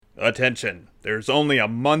Attention, there's only a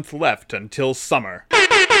month left until summer.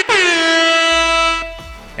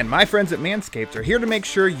 And my friends at Manscaped are here to make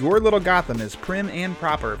sure your little Gotham is prim and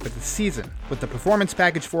proper for the season with the Performance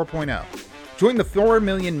Package 4.0. Join the 4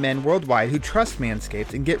 million men worldwide who trust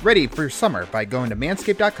Manscaped and get ready for summer by going to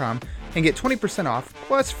manscaped.com and get 20% off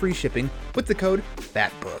plus free shipping with the code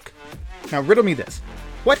BATBOOK. Now riddle me this.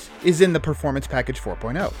 What is in the Performance Package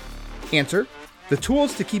 4.0? Answer: the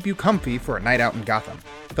tools to keep you comfy for a night out in Gotham.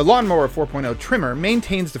 The Lawnmower 4.0 trimmer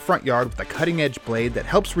maintains the front yard with a cutting-edge blade that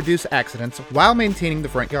helps reduce accidents while maintaining the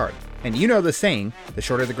front yard. And you know the saying, the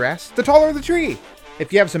shorter the grass, the taller the tree.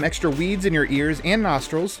 If you have some extra weeds in your ears and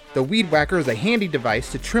nostrils, the Weed Whacker is a handy device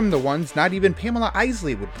to trim the ones not even Pamela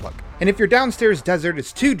Isley would pluck. And if your downstairs desert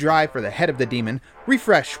is too dry for the head of the demon,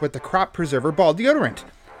 refresh with the Crop Preserver Ball Deodorant.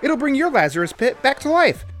 It'll bring your Lazarus Pit back to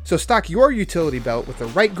life. So stock your utility belt with the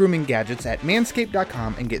right grooming gadgets at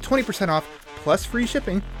manscaped.com and get 20% off plus free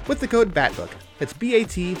shipping with the code BATBOOK. That's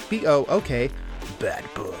BATBOOK,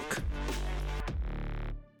 BATBOOK.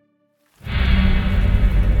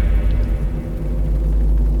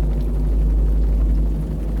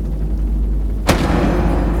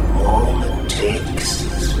 All it takes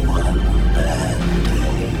is one bad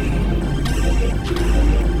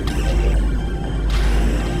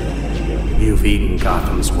day. You've eaten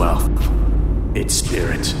Gotham's wealth, its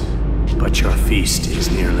spirit, but your feast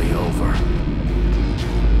is nearly over.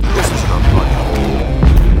 This is not my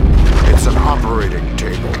home. It's an operating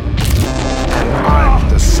table. And I'm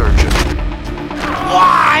the surgeon.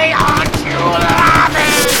 Why aren't you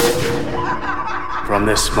laughing? From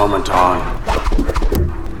this moment on,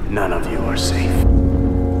 none of you are safe.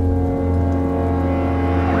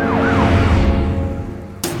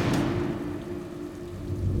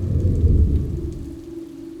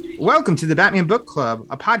 Welcome to the Batman Book Club,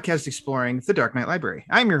 a podcast exploring the Dark Knight Library.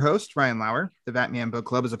 I'm your host, Ryan Lauer. The Batman Book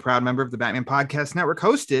Club is a proud member of the Batman Podcast Network,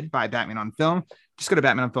 hosted by Batman on Film. Just go to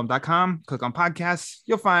batmanonfilm.com, click on podcasts.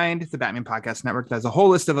 You'll find the Batman Podcast Network that has a whole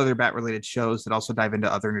list of other Bat-related shows that also dive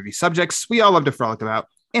into other nerdy subjects we all love to frolic about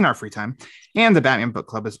in our free time. And the Batman Book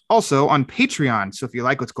Club is also on Patreon. So if you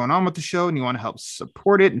like what's going on with the show and you want to help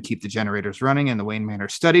support it and keep the generators running and the Wayne Manor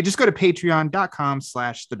study, just go to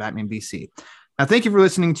patreon.com/thebatmanbc. Now, thank you for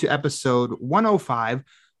listening to episode 105,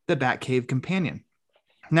 The Batcave Companion.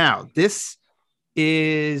 Now, this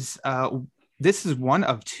is one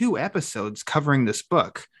of 2 episodes covering this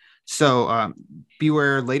book. So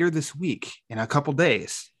beware later this week, in a couple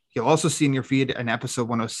days, you'll also see in your feed an episode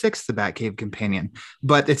 106, The Batcave Companion.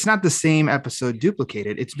 But it's not the same episode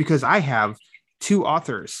duplicated. It's because I have 2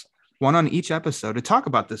 authors, one on each episode, to talk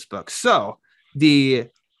about this book. So the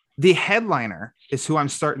headliner is who I'm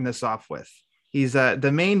starting this off with. He's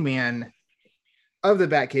the main man of the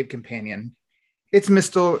Batcave Companion. It's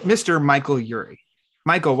Mr. Michael Eury.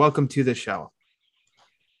 Michael, welcome to the show.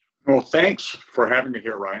 Well, thanks for having me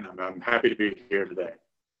here, Ryan. I'm happy to be here today.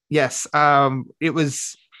 Yes, it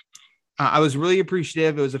was. I was really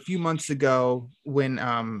appreciative. It was a few months ago when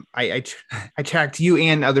I tracked you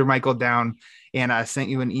and other Michael down, and I sent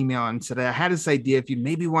you an email and said I had this idea if you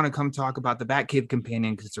maybe want to come talk about the Batcave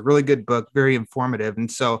Companion, because it's a really good book, very informative.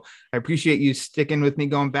 And so I appreciate you sticking with me,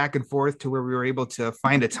 going back and forth to where we were able to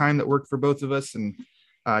find a time that worked for both of us and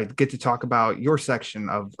get to talk about your section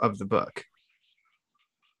of the book.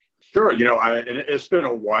 Sure. It's been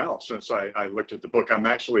a while since I looked at the book. I'm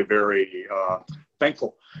actually very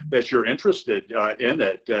thankful that you're interested in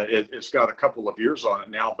it. It's got a couple of years on it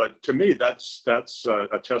now, but to me, that's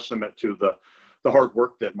a testament to the hard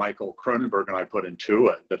work that Michael Cronenberg and I put into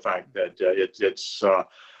it. The fact that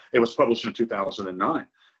it was published in 2009,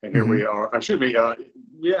 and here we are.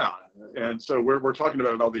 Yeah. And so we're talking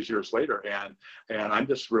about it all these years later, and I'm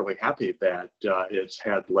just really happy that it's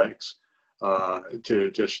had legs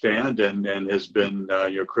to stand and has been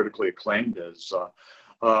critically acclaimed as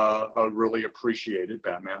a really appreciated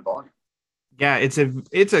Batman volume. Yeah, it's a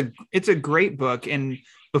great book. And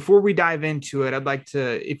before we dive into it, I'd like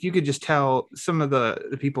to, if you could just tell some of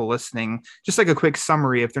the people listening, just like a quick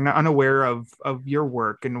summary, if they're not unaware of your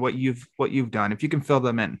work and what you've done, if you can fill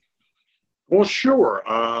them in. Well, sure.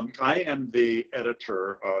 I am the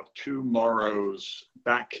editor of Tomorrow's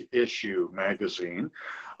Back Issue magazine.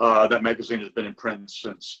 That magazine has been in print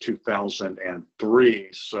since 2003.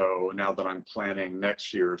 So now that I'm planning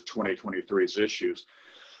next year's 2023's issues,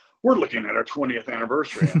 we're looking at our 20th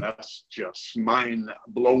anniversary, and that's just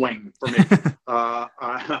mind-blowing for me.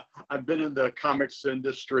 I've been in the comics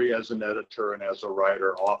industry as an editor and as a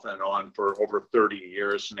writer off and on for over 30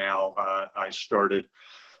 years now. I started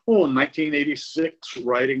in 1986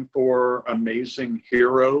 writing for Amazing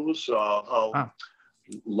Heroes.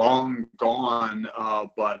 long gone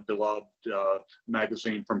but beloved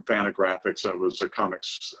magazine from Fantagraphics that was a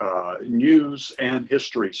comics news and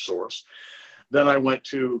history source. Then I went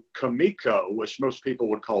to Comico, which most people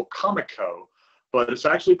would call Comico, but it's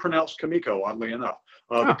actually pronounced Comico, oddly enough.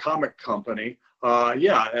 The comic company.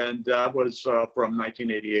 And that was from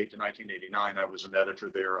 1988 to 1989. I was an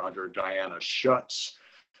editor there under Diana Schutz,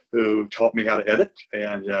 who taught me how to edit,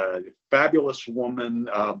 and fabulous woman,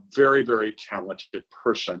 very, very talented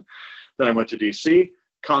person. Then I went to DC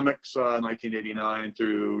Comics, 1989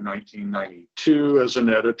 through 1992 as an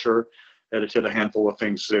editor, edited a handful of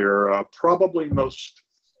things there. Probably most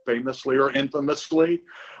famously or infamously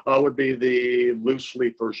would be the loose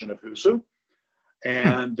leaf version of Husu.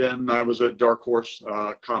 And then I was at Dark Horse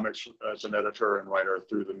Comics as an editor and writer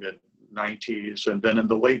through the mid 90s. And then in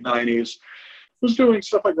the late 90s, was doing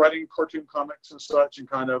stuff like writing cartoon comics and such, and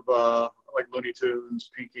kind of like Looney Tunes,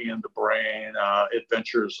 Pinky and the Brain,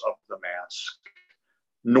 Adventures of the Mask,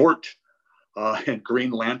 Nort, and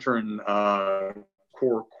Green Lantern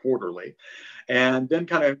Core Quarterly. And then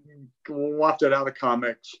kind of wafted out of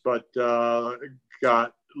comics, but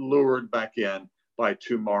got lured back in by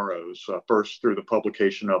Tomorrow's, first through the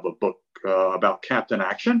publication of a book about Captain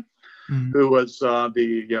Action, who was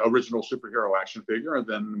the original superhero action figure. And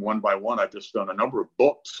then one by one, I've just done a number of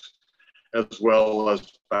books, as well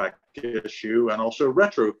as back issue and also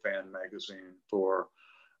Retro Fan magazine for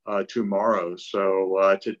Tomorrow.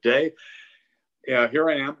 So today, here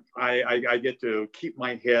I am. I get to keep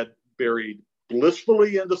my head buried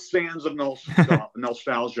blissfully in the sands of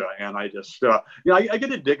nostalgia. And I just, I get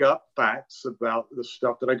to dig up facts about the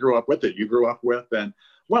stuff that I grew up with, that you grew up with. And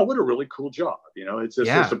wow, what a really cool job. It's just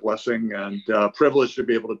it's a blessing and privilege to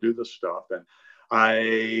be able to do this stuff. And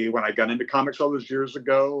when I got into comics all those years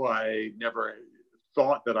ago, I never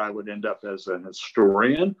thought that I would end up as an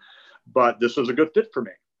historian, but this was a good fit for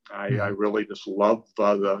me. I really just love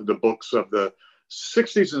the books of the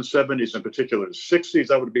 60s and 70s in particular. The 60s,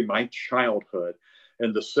 that would be my childhood,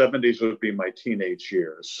 and the 70s would be my teenage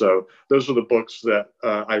years. So those are the books that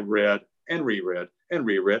I read and reread and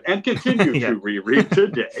continue to reread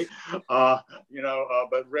today,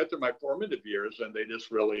 but read through my formative years, and they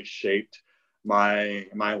just really shaped my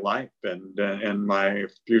life and my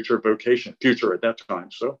future at that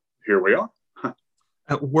time. So here we are.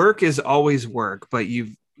 Work is always work, but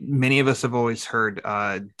many of us have always heard,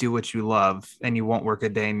 do what you love and you won't work a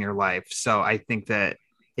day in your life. So I think that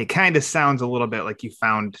it kind of sounds a little bit like you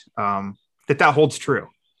found that holds true.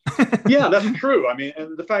 Yeah, that's true. I mean,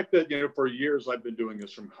 and the fact that, for years I've been doing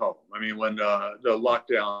this from home. I mean, when the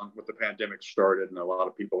lockdown with the pandemic started and a lot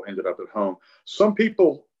of people ended up at home, some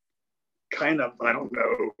people kind of, I don't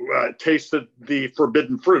know, tasted the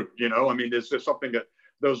forbidden fruit, I mean, it's just something that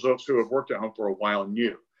those of us who have worked at home for a while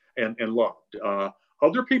knew and loved.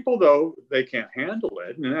 Other people, though, they can't handle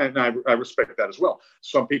it. And I respect that as well.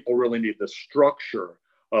 Some people really need the structure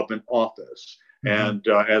of an office. And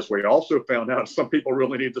as we also found out, some people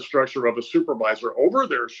really need the structure of a supervisor over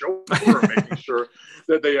their shoulder, making sure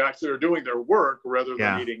that they actually are doing their work rather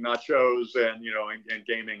than eating nachos and, and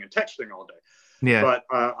gaming and texting all day. Yeah. But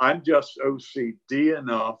I'm just OCD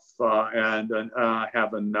enough and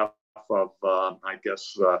have enough of, I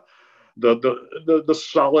guess, the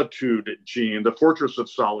solitude gene, the fortress of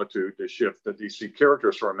solitude, to shift the DC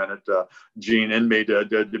characters for a minute, gene in me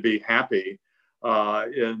to be happy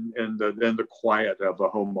in the quiet of a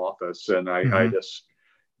home office. And I just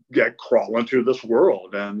get crawling through this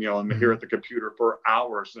world, and I'm here at the computer for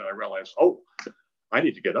hours, and I realize, I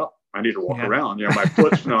need to get up. I need to walk around. My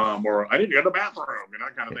foot's numb, or I need to go to the bathroom,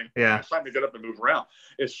 that kind of thing. Yeah, it's time to get up and move around.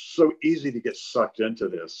 It's so easy to get sucked into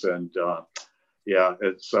this, and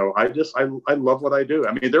so I love what I do.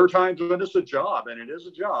 I mean, there are times when it's a job, and it is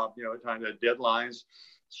a job. At times at deadlines,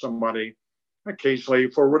 somebody occasionally,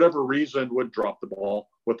 for whatever reason, would drop the ball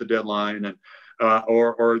with the deadline, and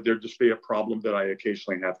or there'd just be a problem that I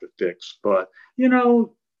occasionally have to fix. But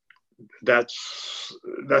that's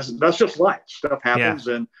just life. Stuff happens,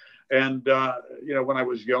 and when I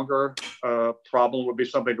was younger, a problem would be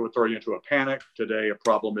something that would throw you into a panic. Today, a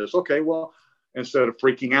problem is, okay, well, instead of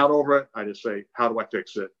freaking out over it, I just say, how do I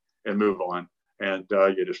fix it, and move on. And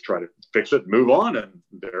you just try to fix it, move on, and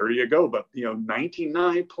there you go. But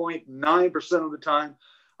 99.9% of the time,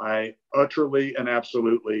 I utterly and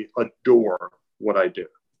absolutely adore what I do.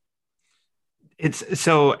 It's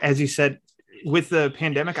so, as you said, with the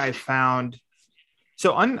pandemic, I found,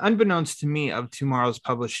 so unbeknownst to me of Tomorrow's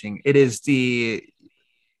Publishing, it is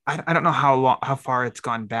I don't know how far it's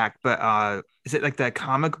gone back, but is it like the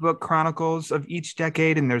comic book chronicles of each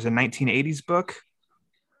decade, and there's a 1980s book?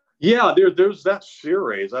 Yeah, there's that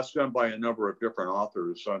series that's done by a number of different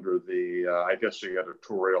authors under the, I guess, the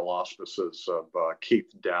editorial auspices of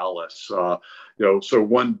Keith Dallas. So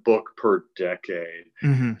one book per decade.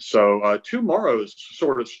 Mm-hmm. So Tomorrow's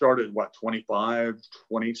sort of started,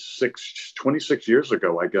 26 years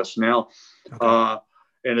ago, I guess now. Okay.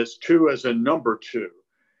 And it's two as in number two.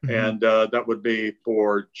 Mm-hmm. And that would be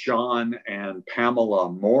for John and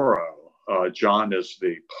Pamela Morrow. John is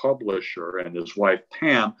the publisher, and his wife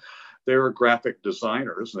Pam, they were graphic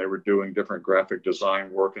designers, and they were doing different graphic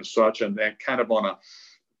design work and such. And then, kind of on a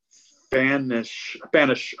Spanish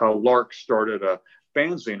lark, started a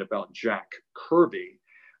fanzine about Jack Kirby,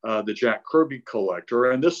 the Jack Kirby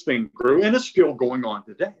collector. And this thing grew, and it's still going on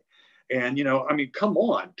today. And, come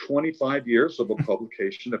on, 25 years of a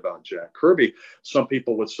publication about Jack Kirby. Some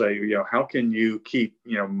people would say, how can you keep,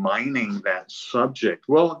 mining that subject?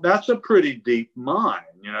 Well, that's a pretty deep mine.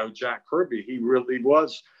 Jack Kirby, he really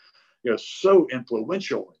was, so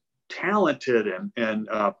influential, talented, and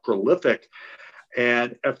prolific,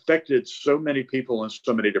 and affected so many people in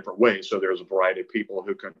so many different ways. So there's a variety of people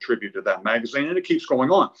who contribute to that magazine, and it keeps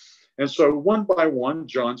going on. And so one by one,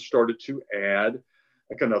 John started to add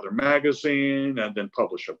another magazine, and then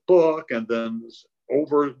publish a book. And then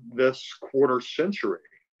over this quarter century,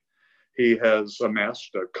 he has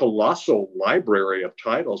amassed a colossal library of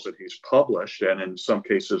titles that he's published, and in some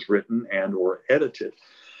cases written and or edited.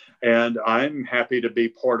 And I'm happy to be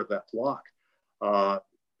part of that flock.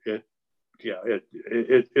 It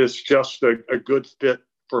is just a good fit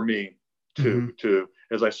for me to,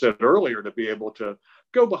 as I said earlier, to be able to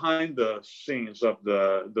go behind the scenes of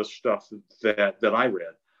the stuff that I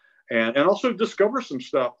read, and also discover some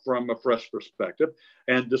stuff from a fresh perspective,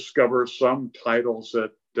 and discover some titles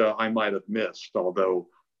that I might have missed. Although,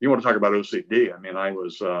 you want to talk about OCD, I mean, I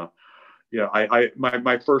was,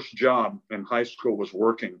 my first job in high school was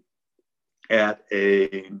working at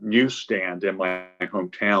a newsstand in my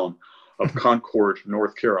hometown of Concord,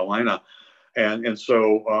 North Carolina. And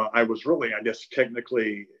so I was really, I guess,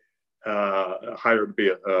 technically hired to be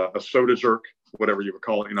a soda jerk, whatever you would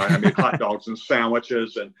call it. I made hot dogs and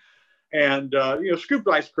sandwiches and scooped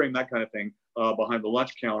ice cream, that kind of thing, behind the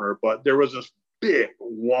lunch counter. But there was this big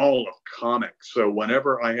wall of comics. So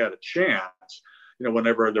whenever I had a chance,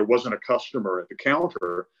 whenever there wasn't a customer at the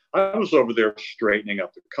counter, I was over there straightening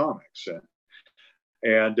up the comics.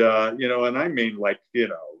 And I mean,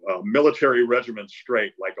 military regiment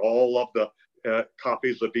straight, like all of the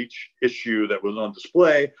copies of each issue that was on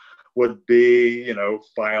display would be,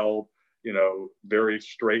 filed, very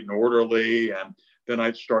straight and orderly. And then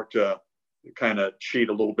I'd start to kind of cheat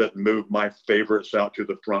a little bit and move my favorites out to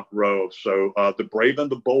the front row. So The Brave and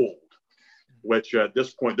the Bold, which at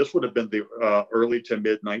this point, this would have been the early to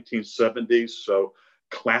mid 1970s. So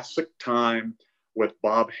classic time with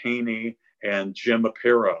Bob Haney and Jim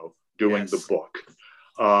Aparo doing the book.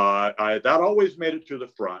 That always made it to the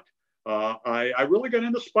front. I really got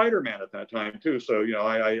into Spider-Man at that time too. So,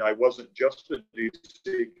 I wasn't just a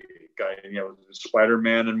DC guy,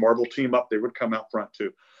 Spider-Man and Marvel team up, they would come out front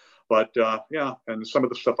too. But and some of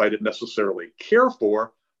the stuff I didn't necessarily care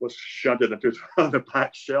for was shunted into the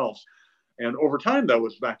back shelves. And over time, though,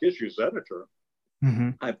 as back issues editor,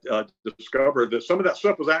 I've discovered that some of that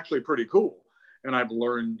stuff was actually pretty cool. And I've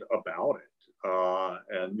learned about it.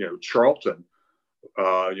 And Charlton,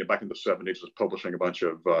 back in the 70s, was publishing a bunch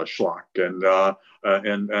of schlock and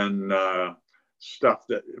stuff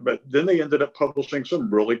but then they ended up publishing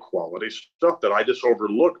some really quality stuff that I just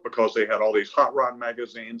overlooked because they had all these hot rod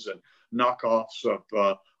magazines and knockoffs of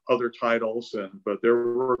other titles, but there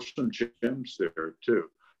were some gems there too.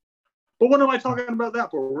 But what am I talking about that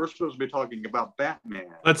for? We're supposed to be talking about Batman.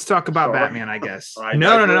 Let's talk about Batman, I guess.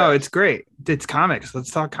 No. It's great. It's comics. Let's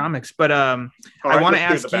talk comics. But I want to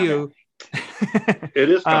ask you. It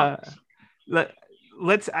is comics.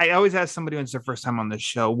 I always ask somebody when it's their first time on this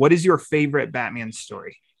show, what is your favorite Batman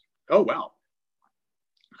story? Oh, wow.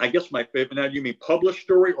 I guess my favorite. Now, you mean published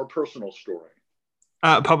story or personal story?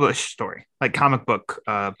 Published story, like comic book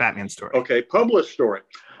Batman story. Okay, published story.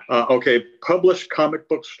 Published comic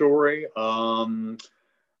book story.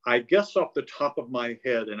 I guess off the top of my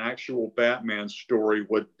head, an actual Batman story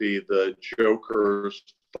would be the Joker's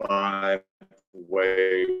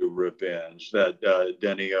 5-Way Revenge, that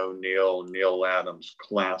Denny O'Neil, Neil Adams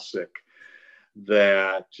classic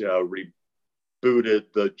that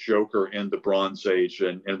rebooted the Joker in the Bronze Age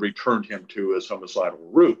and returned him to his homicidal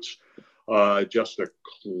roots. Just a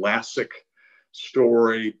classic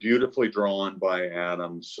story, beautifully drawn by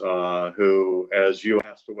Adams, who, as you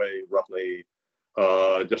passed away roughly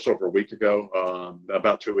just over a week ago,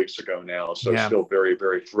 about 2 weeks ago now. So still very,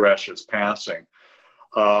 very fresh as passing.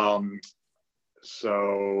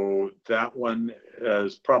 So that one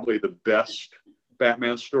is probably the best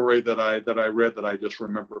Batman story that I read that I just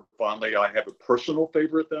remember fondly. I have a personal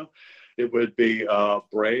favorite though. It would be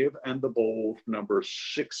Brave and the Bold number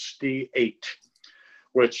 68,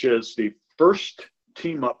 which is the first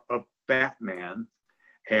team up of Batman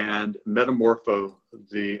and Metamorpho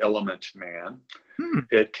the Element Man.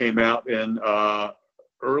 It came out in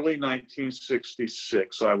early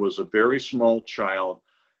 1966. I was a very small child,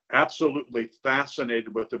 absolutely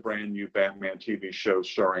fascinated with the brand new Batman TV show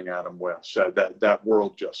starring Adam West.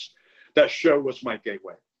 That show was my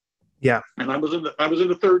gateway. Yeah. And I was in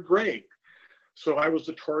the third grade. So I was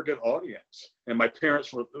the target audience, and my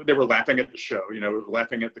parents were laughing at the show,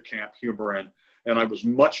 laughing at the camp humor, and I was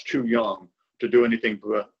much too young to do anything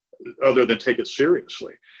other than take it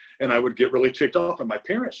seriously. And I would get really ticked off at my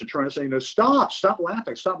parents and trying to say, stop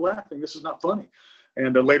laughing. This is not funny.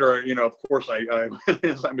 And then later, of course, I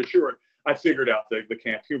as I matured, I figured out the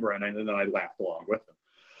camp humor, and then I laughed along with them.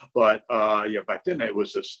 But back then it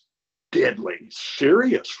was just deadly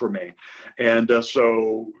serious for me. And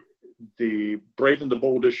so the Brave and the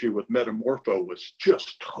Bold issue with Metamorpho was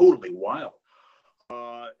just totally wild.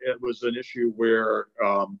 It was an issue where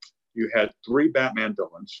you had three Batman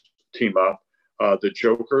villains team up, the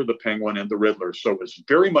Joker, the Penguin, and the Riddler. So it was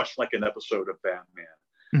very much like an episode of Batman,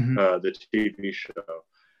 the TV show.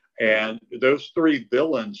 And those three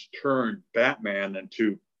villains turned Batman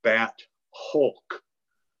into Bat Hulk.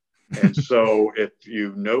 And so if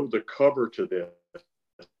you know the cover to this,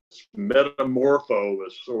 Metamorpho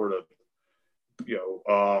is sort of,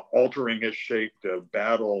 altering his shape to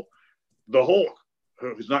battle the Hulk,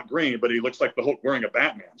 who's not green, but he looks like the Hulk wearing a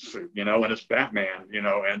Batman suit, and it's Batman,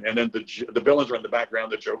 and then the villains are in the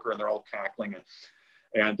background, the Joker, and they're all cackling.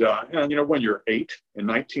 And when you're 8 in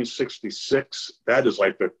 1966, that is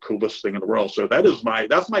like the coolest thing in the world. So that's my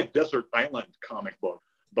Desert Island comic book.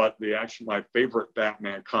 But my favorite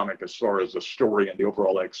Batman comic, as far as the story and the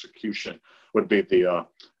overall execution, would be the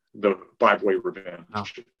Five-Way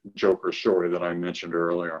Revenge Joker story that I mentioned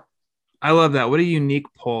earlier. I love that. What a unique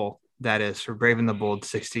pull that is for Brave and the Bold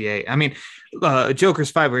 68. I mean,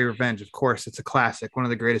 Joker's Five-Way Revenge, of course, it's a classic. One of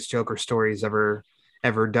the greatest Joker stories ever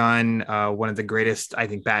done. One of the greatest, I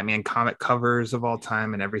think, Batman comic covers of all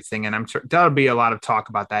time and everything. And I'm sure there'll be a lot of talk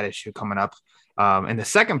about that issue coming up in the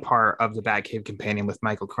second part of the Batcave Companion with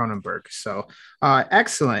Michael Cronenberg. So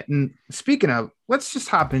excellent. And speaking of, let's just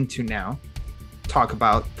hop into now, talk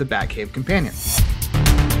about the Batcave Companion.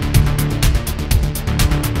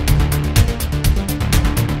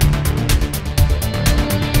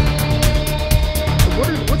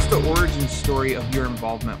 What's the origin story of your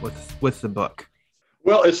involvement with the book?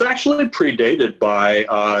 Well, it's actually predated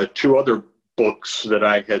by two other books that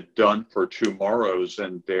I had done for Tomorrow's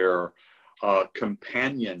and their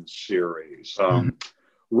companion series.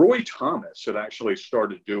 Roy Thomas had actually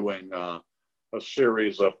started doing a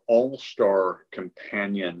series of all-star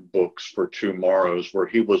companion books for Tomorrow's, where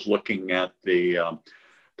he was looking at the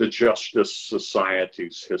Justice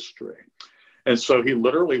Society's history. And so he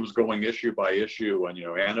literally was going issue by issue and,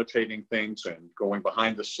 annotating things and going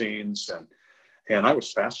behind the scenes. And I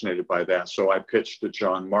was fascinated by that. So I pitched to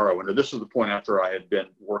John Morrow. And this is the point after I had been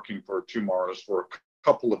working for Tomorrow's for a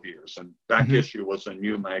couple of years. And Back Issue was a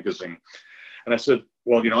new magazine. And I said,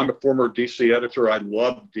 well, I'm a former DC editor. I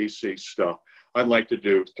love DC stuff. I'd like to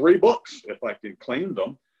do 3 books if I can claim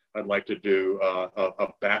them. I'd like to do a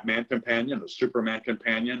Batman companion, a Superman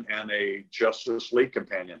companion, and a Justice League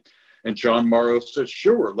companion. And John Morrow said,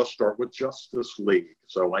 sure, let's start with Justice League.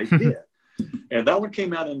 So I did. And that one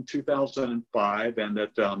came out in 2005. And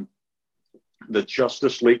that the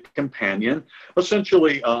Justice League companion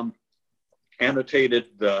essentially annotated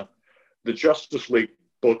the Justice League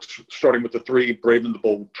books, starting with the 3 Brave and the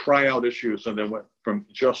Bold tryout issues, and then went from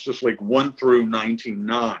Justice League 1 through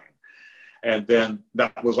 99. And then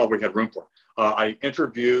that was all we had room for. I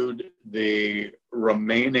interviewed the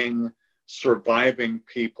remaining surviving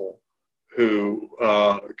people who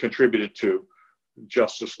contributed to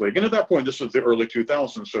Justice League. And at that point, this was the early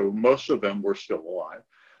 2000s, so most of them were still alive.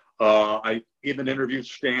 I even interviewed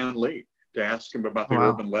Stan Lee to ask him about the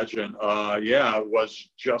urban legend.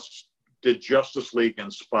 Did Justice League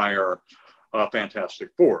inspire Fantastic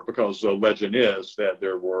Four? Because the legend is that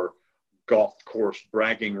there were golf course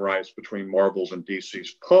bragging rights between Marvel's and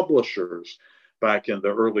DC's publishers back in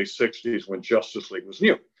the early 60s when Justice League was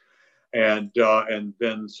new. And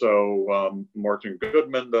then Martin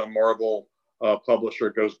Goodman, the Marvel publisher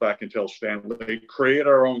goes back and tells Stan Lee, create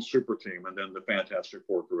our own super team. And then the Fantastic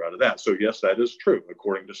Four grew out of that. So, yes, that is true,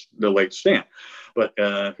 according to the late Stan. But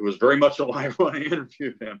it was very much alive when I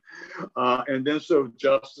interviewed him. And then so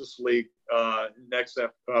Justice League, next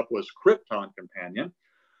up was Krypton Companion,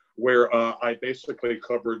 where I basically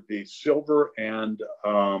covered the Silver and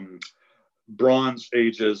Bronze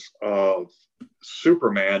ages of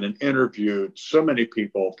Superman and interviewed so many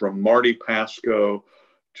people, from Marty Pasco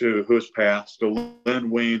to who's passed, to Len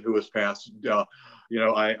Wein, who has passed.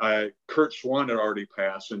 Kurt Swan had already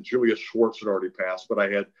passed, and Julius Schwartz had already passed, but I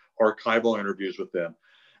had archival interviews with them.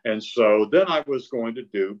 And so then I was going to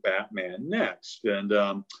do Batman next.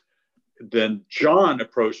 And then John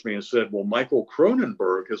approached me and said, well, Michael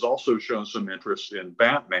Cronenberg has also shown some interest in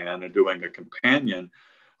Batman and doing a companion.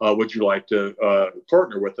 Would you like to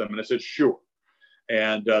partner with him? And I said, sure.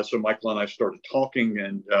 And so Michael and I started talking,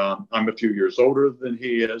 and I'm a few years older than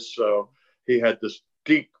he is. So he had this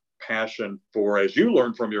deep passion for, as you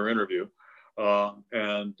learned from your interview,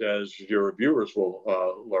 and as your viewers will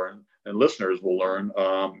learn and listeners will learn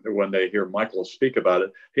when they hear Michael speak about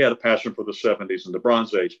it, he had a passion for the 70s and the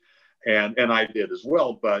Bronze Age. And I did as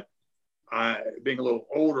well. But being a little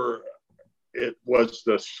older, it was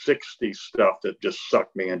the 60s stuff that just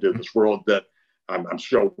sucked me into this world that I'm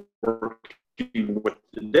still working with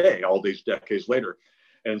today, all these decades later.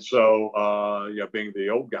 And so, being the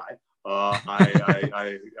old guy,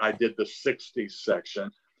 I did the 60s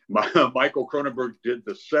section. Michael Cronenberg did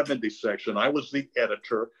the 70s section. I was the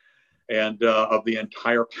editor and of the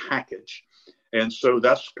entire package. And so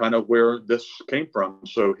that's kind of where this came from.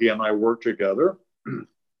 So he and I worked together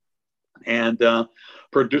and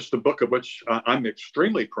produced a book of which I'm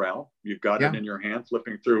extremely proud. You've got it in your hand,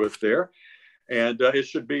 flipping through it there. And it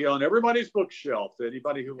should be on everybody's bookshelf,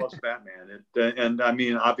 anybody who loves Batman. And I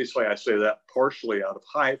mean, obviously, I say that partially out of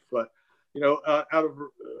hype, but, out of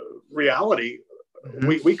reality,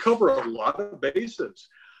 we cover a lot of bases.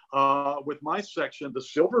 With my section, the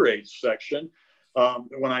Silver Age section,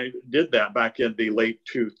 when I did that back in the late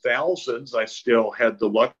 2000s, I still had the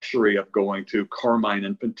luxury of going to Carmine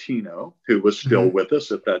Infantino, who was still with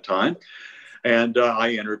us at that time. And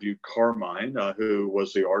I interviewed Carmine, who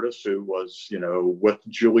was the artist who was, with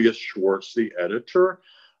Julius Schwartz, the editor,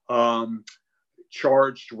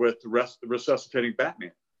 charged with resuscitating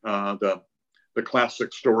Batman. The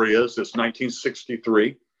classic story is it's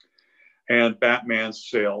 1963, and Batman's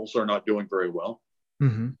sales are not doing very well.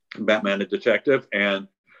 Batman, a detective, and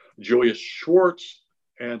Julius Schwartz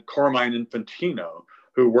and Carmine Infantino,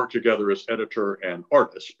 who worked together as editor and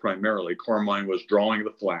artist primarily. Carmine was drawing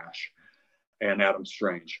The Flash and Adam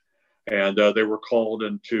Strange. And they were called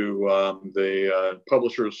into the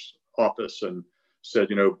publisher's office and said,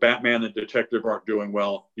 Batman and Detective aren't doing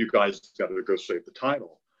well. You guys got to go save the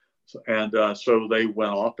title. So they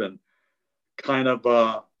went off and kind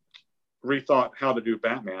of rethought how to do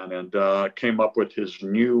Batman and came up with his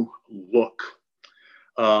new look,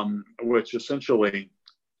 which essentially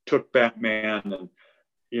took Batman and,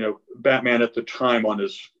 Batman at the time on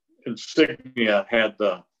his insignia had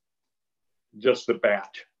just the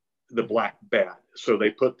bat, the black bat. So they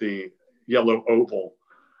put the yellow oval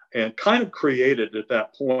and kind of created at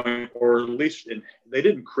that point, or at least they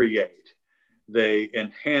didn't create, they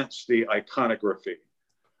enhanced the iconography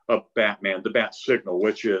of Batman, the bat signal,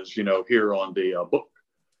 which is, here on the book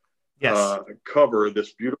cover,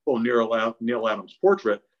 this beautiful Neil Adams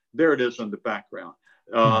portrait. There it is in the background.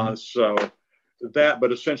 So that,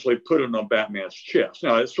 but essentially put it on Batman's chest.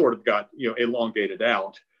 Now it sort of got, elongated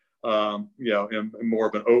out, in more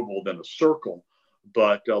of an oval than a circle,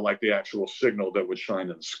 but like the actual signal that would shine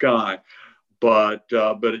in the sky. But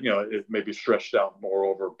it may be stretched out more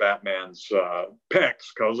over Batman's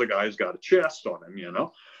pecs because the guy's got a chest on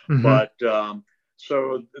him, But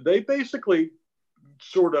so they basically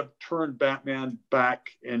sort of turned Batman back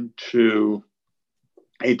into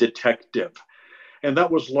a detective. And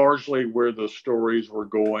that was largely where the stories were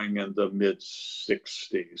going in the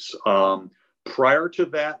mid-60s. Prior to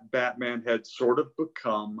that, Batman had sort of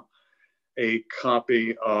become a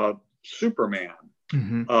copy of Superman.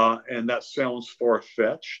 And that sounds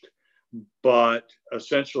far-fetched, but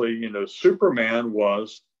essentially, Superman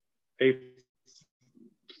was a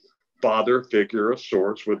father figure of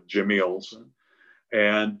sorts with Jimmy Olsen.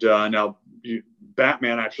 And now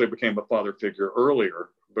Batman actually became a father figure earlier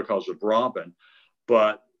because of Robin,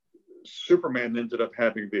 but Superman ended up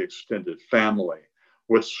having the extended family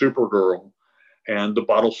with Supergirl and the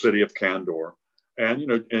Bottle City of Kandor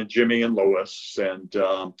and, and Jimmy and Lois. And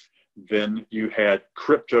then you had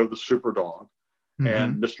Crypto the Superdog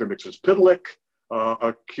and Mr. Mxyzptlk,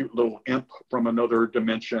 a cute little imp from another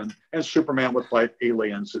dimension, and Superman would fight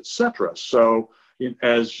aliens, etc. So,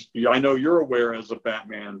 as I know you're aware as a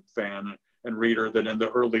Batman fan and reader, that in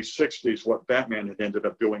the early 60s, what Batman had ended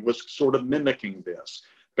up doing was sort of mimicking this.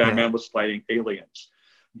 Batman was fighting aliens.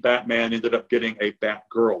 Batman ended up getting a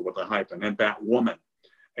Batgirl with a hyphen and Batwoman.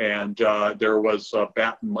 And there was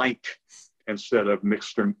Batmite instead of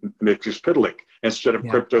Mr. Mxyzptlk. Instead of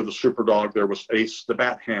Crypto the Superdog, there was Ace the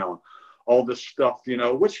Bat Hound. All this stuff,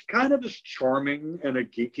 which kind of is charming in a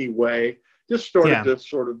geeky way, just started to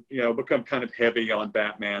sort of, become kind of heavy on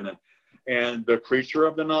Batman. And the Creature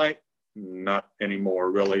of the Night, not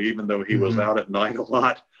anymore, really, even though he was out at night a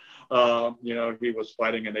lot. He was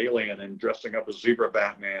fighting an alien and dressing up as Zebra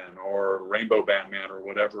Batman or Rainbow Batman or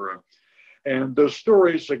whatever. And those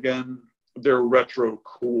stories, again, they're retro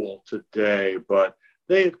cool today, but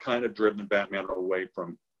they had kind of driven Batman away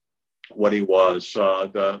from what he was,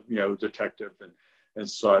 the detective and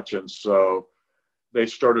such. And so they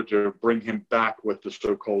started to bring him back with the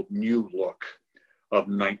so-called new look of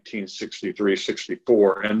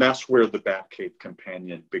 1963-64. And that's where the Batcave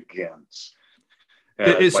companion begins.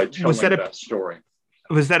 By telling that story.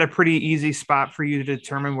 Was that a pretty easy spot for you to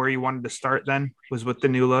determine where you wanted to start then? Was with the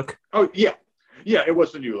new look? Oh, yeah. Yeah, it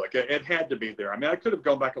was the new look. It had to be there. I mean, I could have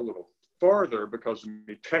gone back a little farther because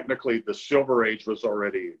technically the Silver Age was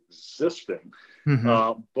already existing.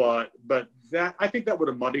 But that, I think that would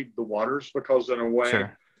have muddied the waters, because in a way,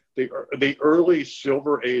 the early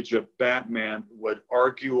Silver Age of Batman would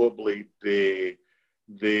arguably be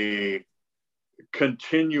the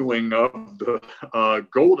continuing of the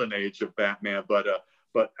golden age of Batman, but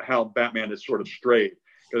how Batman is sort of strayed.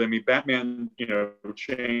 Because I mean, Batman,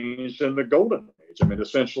 changed in the golden age. I mean,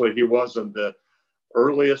 essentially, he was in the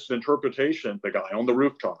earliest interpretation, the guy on the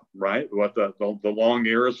rooftop, right, with the long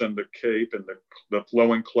ears and the cape and the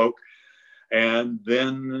flowing cloak. And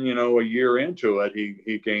then, a year into it,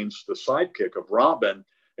 he gains the sidekick of Robin,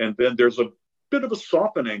 and then there's a bit of a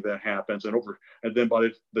softening that happens, and then by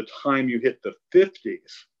the time you hit the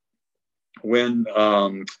 50s, when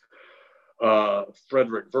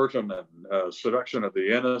Frederick Vertiman, Seduction of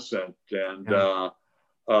the Innocent, and the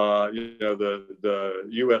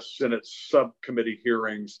U.S. Senate subcommittee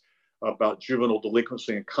hearings about juvenile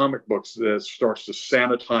delinquency in comic books that starts to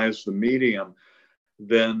sanitize the medium,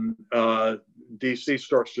 then DC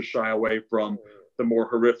starts to shy away from the more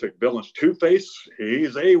horrific villains. Two-Face,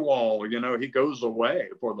 he's AWOL, he goes away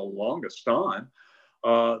for the longest time.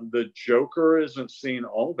 The Joker isn't seen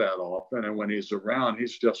all that often, and when he's around,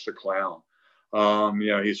 he's just a clown.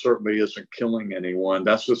 He certainly isn't killing anyone.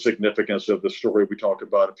 That's the significance of the story we talked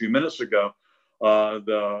about a few minutes ago,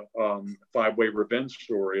 the five-way revenge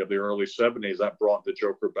story of the early 70s. That brought the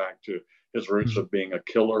Joker back to his roots of being a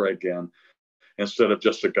killer again, instead of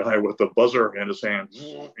just a guy with a buzzer in his hand,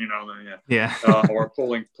 or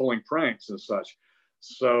pulling pranks and such.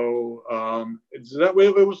 So that way,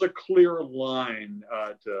 it was a clear line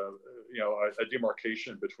to, a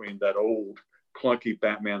demarcation between that old clunky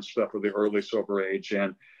Batman stuff of the early Silver Age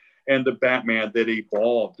and the Batman that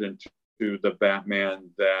evolved into the Batman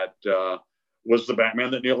that was the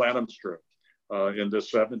Batman that Neil Adams drew in the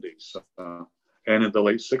 70s. And in the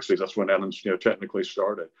late 60s, that's when Adams, technically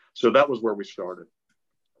started. So that was where we started.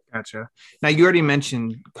 Gotcha. Now, you already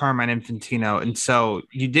mentioned Carmine Infantino, and so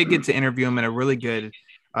you did get to interview him in a really good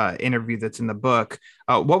interview that's in the book.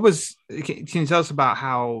 Can you tell us about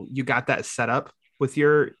how you got that set up with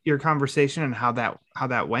your conversation and how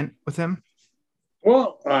that went with him?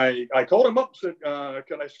 Well, I called him up and said,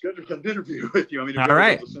 can I schedule an interview with you? I mean, all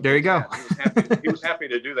right, there you go. He was happy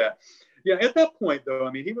to do that. Yeah, at that point, though,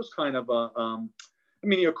 I mean, he was kind of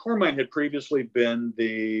Carmine had previously been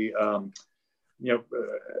the,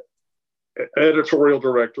 editorial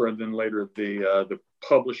director and then later the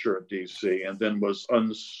publisher of DC, and then was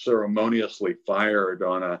unceremoniously fired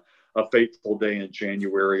on a fateful day in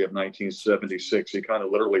January of 1976. He kind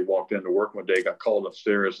of literally walked into work one day, got called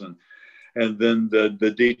upstairs, and then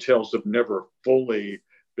the details have never fully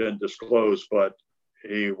been disclosed, but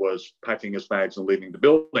he was packing his bags and leaving the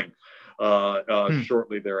building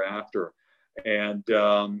shortly thereafter. And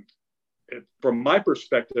from my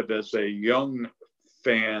perspective as a young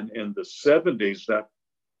fan in the 70s, that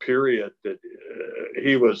period that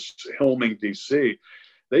he was helming DC,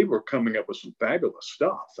 they were coming up with some fabulous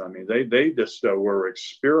stuff. I mean, they just were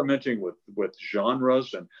experimenting with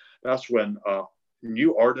genres, and that's when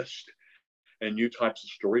new artists and new types of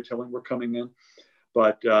storytelling were coming in.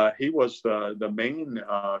 But he was the main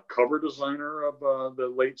cover designer of the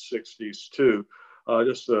late 60s too.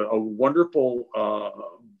 Just a wonderful,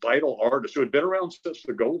 vital artist who had been around since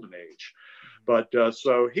the Golden Age. But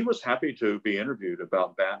so he was happy to be interviewed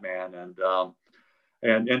about Batman,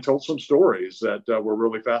 and told some stories that were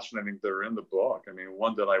really fascinating that are in the book. I mean,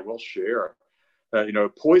 one that I will share.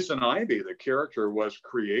 Poison Ivy, the character, was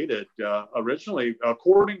created originally,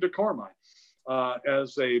 according to Carmine,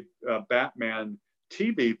 as a Batman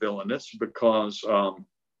TV villainess because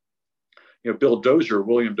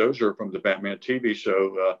William Dozier from the Batman TV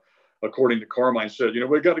show, according to Carmine, said,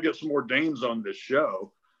 we got to get some more dames on this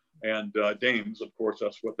show. And dames, of course,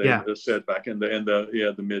 that's what they said back in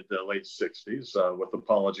the mid to late 60s, with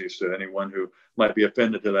apologies to anyone who might be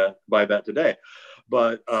offended by that today.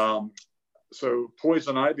 But so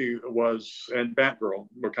Poison Ivy and Batgirl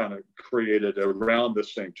were kind of created around the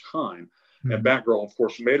same time. Mm-hmm. And Batgirl, of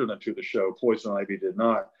course, made it into the show. Poison Ivy did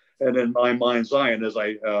not. And in my mind's eye, and as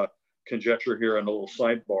I conjecture here in a little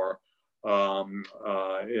sidebar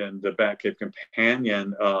in the Batcave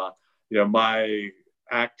Companion, my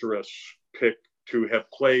actress picked to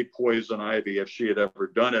have played Poison Ivy, if she had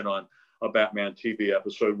ever done it on a Batman TV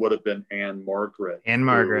episode, would have been Anne Margaret.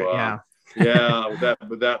 Yeah. Yeah,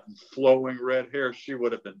 with that flowing red hair, she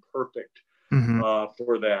would have been perfect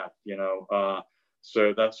for that.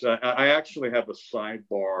 So that's I actually have a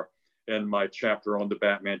sidebar in my chapter on the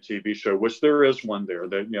Batman TV show, which there is one there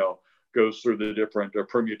that goes through the different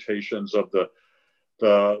permutations of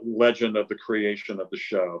the legend of the creation of the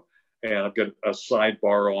show. And I've got a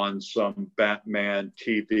sidebar on some Batman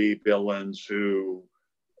TV villains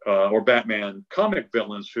or Batman comic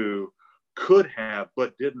villains who could have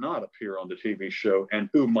but did not appear on the TV show, and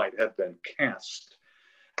who might have been cast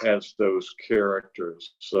as those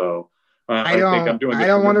characters. So I think I'm doing this. I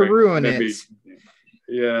don't want to ruin it.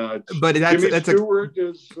 Yeah, but Jimmy Stewart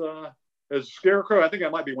is Scarecrow. I think I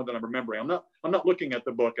might be one that I'm remembering. I'm not looking at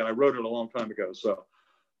the book, and I wrote it a long time ago. So.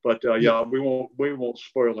 But we won't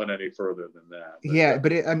spoil it any further than that.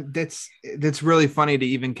 But that's really funny to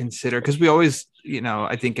even consider, because we always,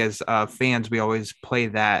 I think as fans, we always play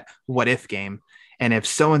that what if game. And if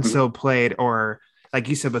so and so played, or like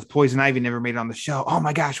you said with Poison Ivy never made it on the show, oh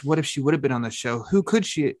my gosh, what if she would have been on the show? Who could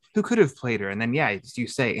have played her? And then as you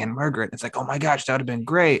say, Anne Margaret. It's like, oh my gosh, that would have been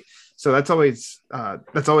great. So that's always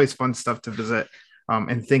fun stuff to visit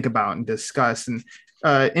and think about and discuss. And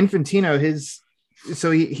Infantino,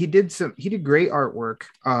 he did great artwork.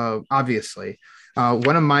 Obviously,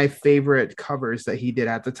 one of my favorite covers that he did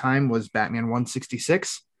at the time was Batman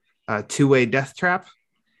 166, Two-Way Death Trap,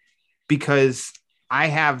 because I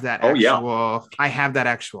have that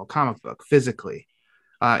actual comic book physically.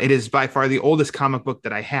 It is by far the oldest comic book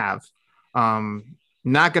that I have.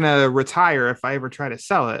 Not gonna retire if I ever try to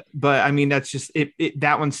sell it, but I mean that's just it.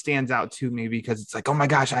 That one stands out to me because it's like, oh my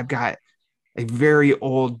gosh, I've got a very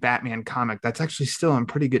old Batman comic that's actually still in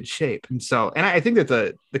pretty good shape. And I think that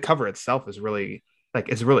the cover itself is really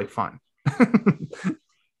fun.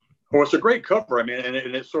 Well, it's a great cover. I mean, and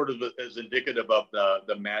it sort of is indicative of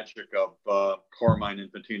the magic of Carmine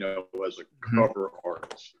Infantino as a cover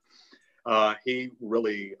artist. He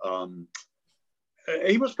really,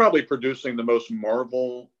 he was probably producing the most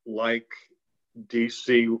Marvel-like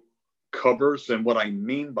DC covers. And what I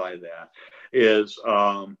mean by that is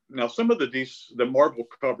now some of the Marvel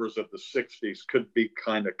covers of the 60s could be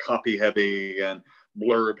kind of copy heavy and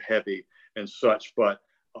blurb heavy and such, but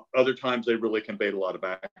other times they really conveyed a lot of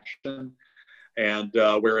action. And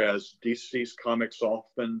whereas DC's comics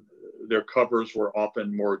often, their covers were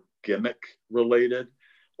often more gimmick related,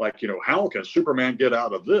 like, how can Superman get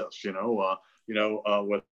out of this?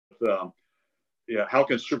 How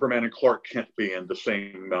can Superman and Clark Kent be in the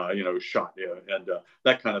same, shot? And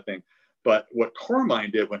that kind of thing. But what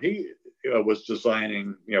Carmine did when he was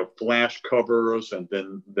designing, Flash covers and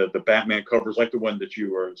then the Batman covers, like the one that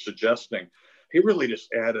you were suggesting, he really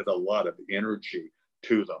just added a lot of energy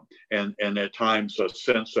to them, and at times a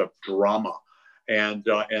sense of drama and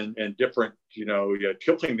different,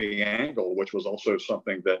 tilting the angle, which was also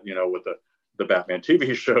something that with the Batman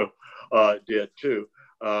TV show did too,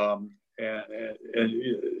 and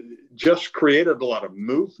just created a lot of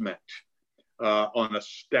movement on a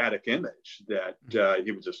static image that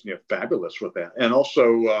he was just fabulous with that. And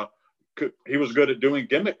also he was good at doing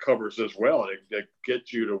gimmick covers as well to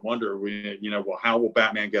get you to wonder, well, how will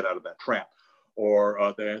Batman get out of that trap,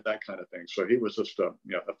 or that kind of thing. So he was just a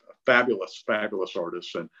fabulous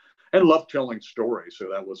artist and loved telling stories. So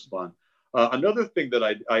that was fun. Another thing that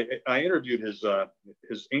I interviewed his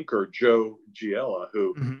inker, Joe Giella,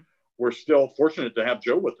 who we're still fortunate to have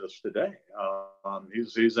Joe with us today.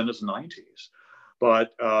 He's in his 90s.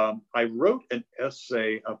 But I wrote an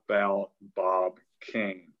essay about Bob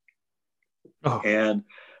Kane. Oh. And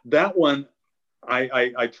that one,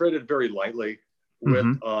 I treaded very lightly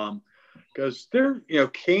with, because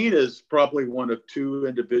Kane is probably one of two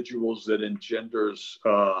individuals that engenders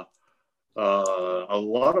a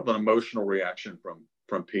lot of an emotional reaction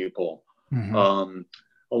from people. Mm-hmm.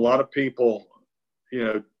 A lot of people,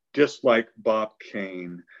 dislike Bob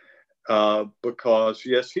Kane because,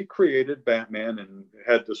 yes, he created Batman and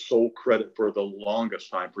had the sole credit for the longest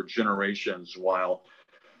time, for generations, while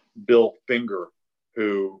Bill Finger,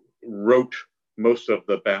 who wrote most of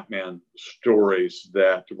the Batman stories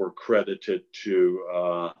that were credited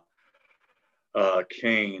to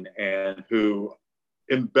Kane, and who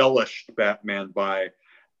embellished Batman by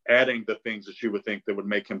adding the things that you would think that would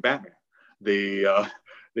make him Batman. The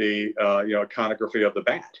iconography of the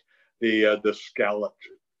bat, the scalloped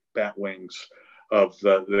bat wings of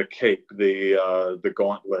the cape, the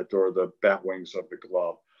gauntlet, or the bat wings of the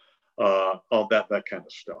glove, all that kind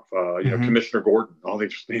of stuff. Mm-hmm. Commissioner Gordon, all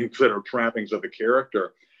these things that are trappings of the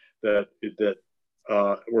character that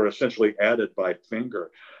were essentially added by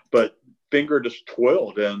Finger. But Finger just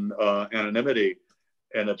toiled in anonymity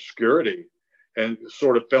and obscurity, and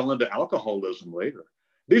sort of fell into alcoholism later.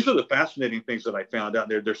 These are the fascinating things that I found out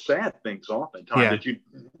there. They're sad things oftentimes that you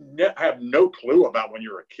have no clue about when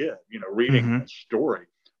you're a kid, reading Mm-hmm. that story,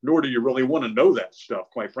 nor do you really want to know that stuff,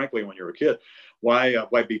 quite frankly, when you're a kid. Why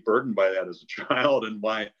be burdened by that as a child, and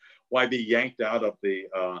why be yanked out of the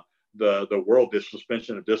world, this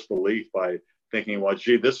suspension of disbelief, by thinking, well,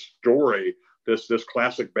 gee, this story, this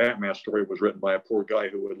classic Batman story was written by a poor guy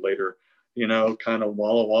who would later, kind of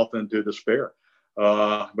wallow off into despair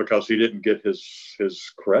because he didn't get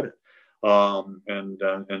his credit and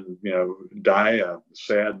die a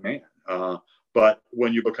sad man. But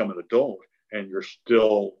when you become an adult and you're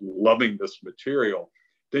still loving this material,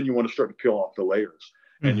 then you want to start to peel off the layers.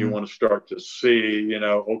 Mm-hmm. And you want to start to see,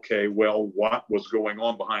 okay, well, what was going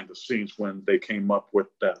on behind the scenes when they came up with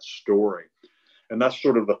that story? And that's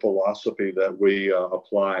sort of the philosophy that we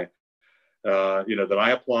apply, that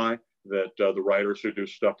I apply, that the writers who do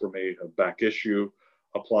stuff for me, Back Issue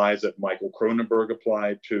applies, that Michael Cronenberg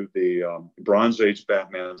applied to the Bronze Age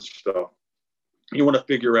Batman stuff. You want to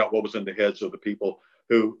figure out what was in the heads of the people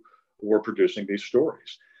who were producing these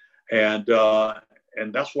stories. And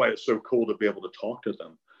that's why it's so cool to be able to talk to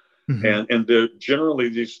them. Mm-hmm. And generally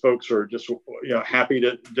these folks are just happy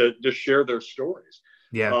to share their stories.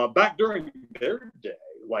 Yeah. Back during their day,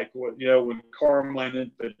 like when Carmine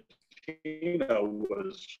and Patino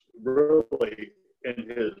was really in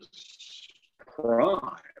his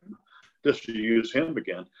prime, just to use him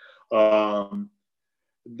again,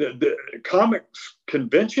 the comics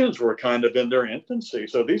conventions were kind of in their infancy.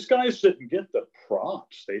 So these guys didn't get the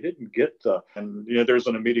props. They didn't get there's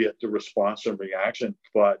an immediate response and reaction.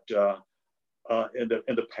 But in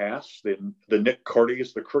the past, the Nick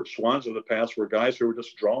Cardys, the Kurt Swans of the past were guys who were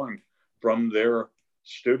just drawing from their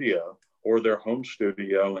studio or their home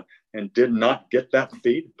studio and did not get that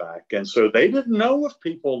feedback. And so they didn't know if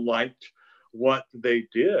people liked what they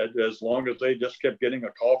did, as long as they just kept getting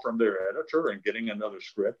a call from their editor and getting another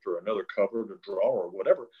script or another cover to draw or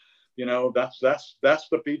whatever. That's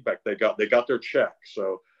the feedback they got. They got their check.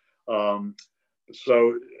 So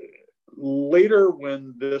later,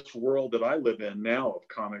 when this world that I live in now of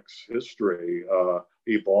comics history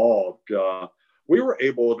evolved, we were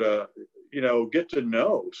able to get to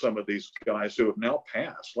know some of these guys who have now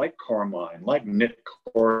passed, like Carmine, like Nick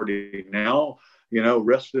Cardy, now,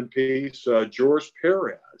 rest in peace, George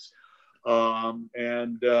Perez,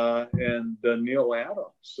 and Neil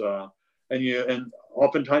Adams. And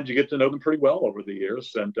oftentimes you get to know them pretty well over the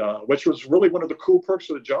years, and which was really one of the cool perks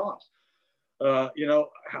of the job.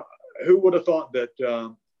 Who would have thought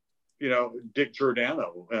that, Dick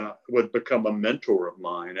Giordano would become a mentor of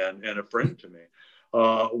mine and a friend to me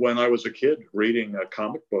when I was a kid reading a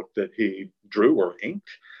comic book that he drew or inked.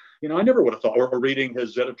 I never would have thought, or reading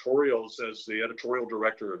his editorials as the editorial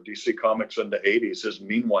director of DC Comics in the 80s, his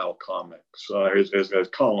Meanwhile comics, his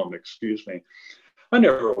column, excuse me. I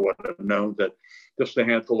never would have known that just a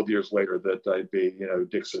handful of years later that I'd be,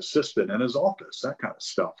 Dick's assistant in his office, that kind of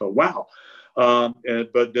stuff. Wow.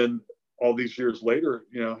 But then all these years later,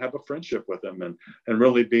 have a friendship with him and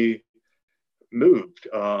really be moved,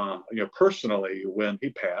 personally when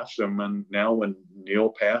he passed, and now when Neil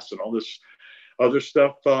passed and all this other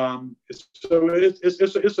stuff.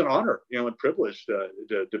 It's an honor, and privilege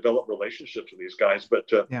to develop relationships with these guys.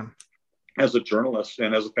 But as a journalist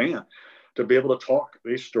and as a fan, to be able to talk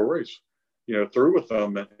these stories, through with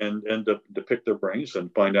them and to pick their brains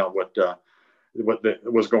and find out what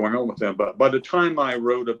was going on with them. But by the time I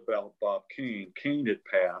wrote about Bob Kane had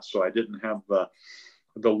passed, so I didn't have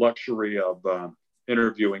the luxury of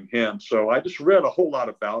interviewing him. So I just read a whole lot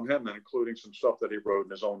about him, and including some stuff that he wrote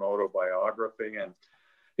in his own autobiography. And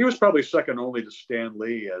he was probably second only to Stan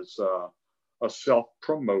Lee as a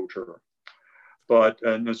self-promoter.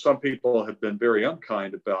 And some people have been very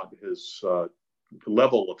unkind about his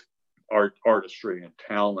level of artistry and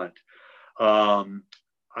talent.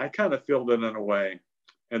 I kind of feel that in a way,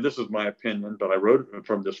 and this is my opinion, but I wrote it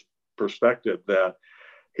from this perspective, that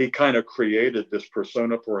he kind of created this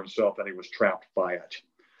persona for himself and he was trapped by it.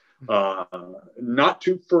 Not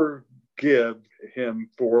to forgive him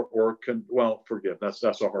forgive, that's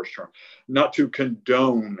a harsh term. Not to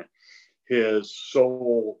condone his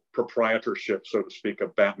sole proprietorship, so to speak,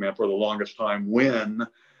 of Batman for the longest time, when,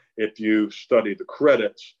 if you study the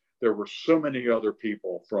credits, there were so many other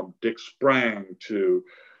people, from Dick Sprang to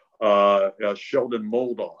Sheldon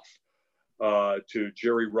Moldoff, to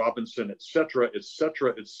Jerry Robinson, et cetera,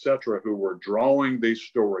 who were drawing these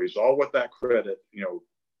stories, all with that credit,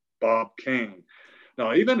 Bob Kane.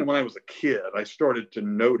 Now, even when I was a kid, I started to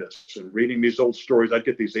notice, and reading these old stories, I'd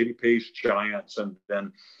get these 80-page giants and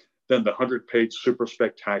then the 100-page super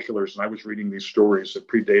spectaculars, and I was reading these stories that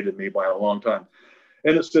predated me by a long time.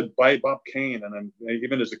 And it said by Bob Kane, and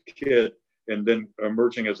even as a kid, and then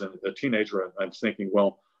emerging as a teenager, I'm thinking,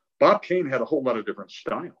 well, Bob Kane had a whole lot of different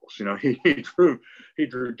styles. He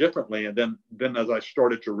drew differently. And then as I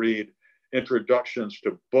started to read introductions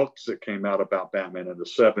to books that came out about Batman in the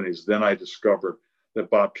 70s, then I discovered that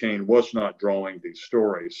Bob Kane was not drawing these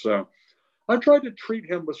stories. So I tried to treat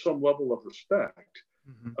him with some level of respect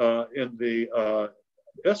in the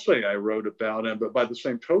essay I wrote about him, but by the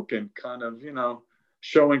same token, kind of,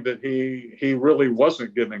 showing that he really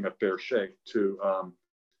wasn't giving a fair shake to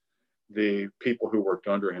the people who worked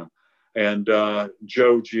under him. And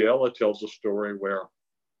Joe Giella tells a story where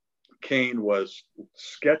Kane was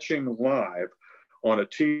sketching live on a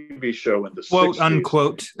TV show in the quote 60s,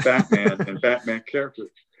 unquote Batman and Batman characters.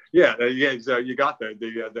 Yeah, exactly. You got that.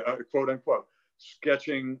 The quote unquote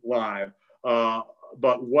sketching live.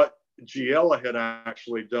 But what Giella had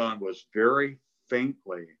actually done was very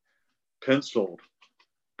faintly penciled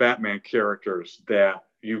Batman characters that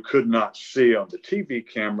you could not see on the TV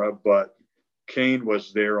camera, but Kane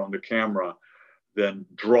was there on the camera, then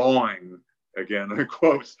drawing, again, in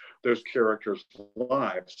quotes, those characters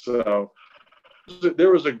live. So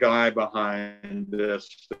there was a guy behind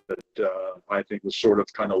this that I think was sort of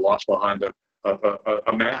kind of lost behind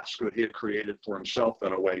a mask that he had created for himself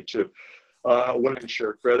in a way too. Would I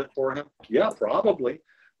share credit for him? Yeah, probably.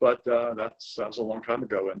 But that was a long time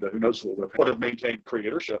ago, and who knows what would have maintained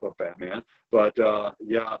creatorship of Batman. But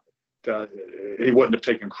he wouldn't have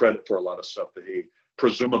taken credit for a lot of stuff that he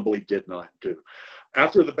presumably did not do.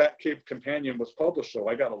 After the Batcave Companion was published, though,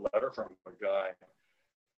 I got a letter from a guy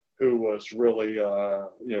who was really,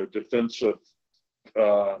 defensive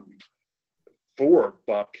for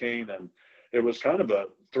Bob Kane, and it was kind of a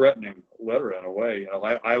threatening letter in a way.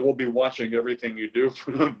 I will be watching everything you do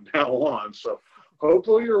from now on. So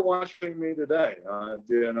hopefully you're watching me today.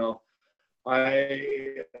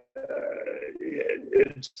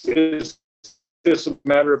 It's a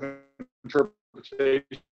matter of interpretation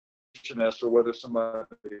as to whether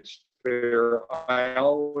somebody's fair. I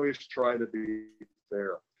always try to be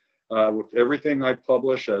fair. With everything I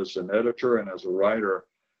publish as an editor and as a writer,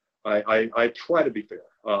 I try to be fair.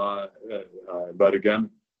 But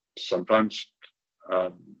again, sometimes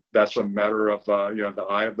that's a matter of the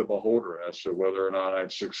eye of the beholder as to whether or not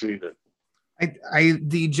I've succeeded.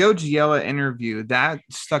 The Joe Giella interview that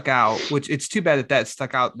stuck out, which it's too bad that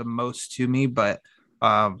stuck out the most to me, but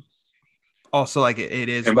also like it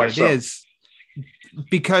is what it is,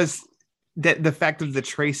 because the fact of the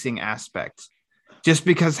tracing aspect, just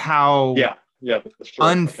because how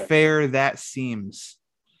unfair that seems,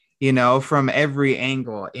 from every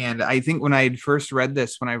angle. And I think when I had first read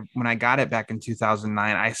this, when I got it back in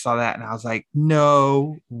 2009, I saw that and I was like,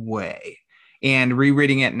 no way. And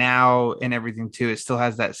rereading it now and everything too, it still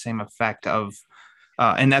has that same effect of,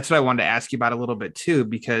 and that's what I wanted to ask you about a little bit too,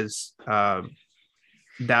 because thou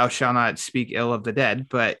shalt not speak ill of the dead,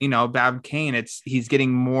 but Bob Kane, he's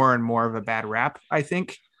getting more and more of a bad rap. I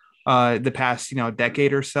think the past,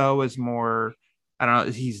 decade or so is more, I don't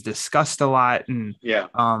know, he's discussed a lot, and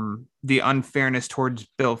the unfairness towards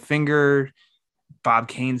Bill Finger. Bob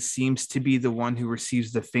Kane seems to be the one who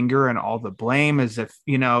receives the finger and all the blame, as if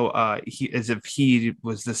he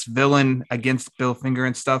was this villain against Bill Finger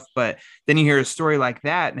and stuff. But then you hear a story like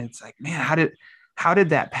that, and it's like, man, how did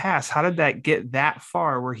that pass? How did that get that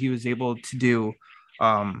far where he was able to do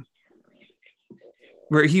that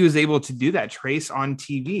trace on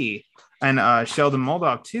TV? And Sheldon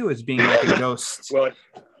Moldoff too, as being like a ghost. Well,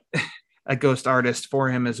 a ghost artist for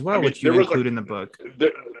him as well, I mean, which you include in the book.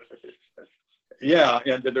 Yeah,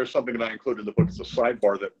 and there's something that I include in the book. It's a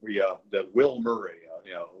sidebar that that Will Murray,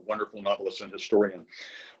 a wonderful novelist and historian,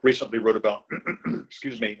 recently wrote about.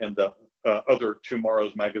 Excuse me, in the other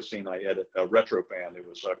Tomorrow's magazine I edit, Retro Fan. It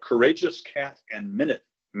was Courageous Cat and Minute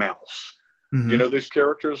Mouse. Mm-hmm. Do you know these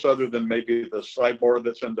characters other than maybe the sidebar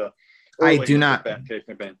that's in the I do not. Batcave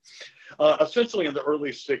campaign? Essentially, in the early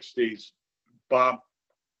 '60s, Bob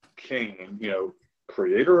Kane,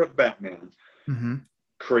 creator of Batman. Mm-hmm.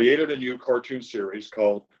 Created a new cartoon series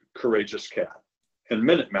called Courageous Cat and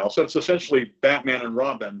Minute Mouse. That's essentially Batman and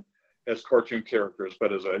Robin as cartoon characters,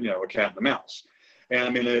 but as a cat and a mouse. And I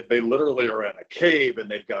mean, they literally are in a cave, and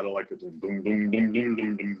they've got a boom, boom, boom, boom,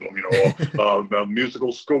 boom, boom, a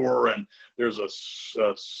musical score, and there's a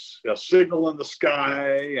signal in the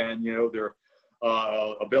sky, and they're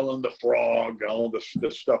a Bill and the Frog, all this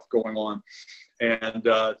stuff going on. And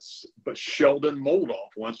but Sheldon Moldoff,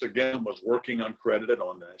 once again, was working uncredited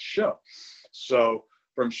on that show. So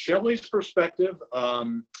from Shelley's perspective,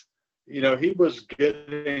 he was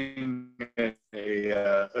getting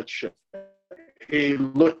a check. He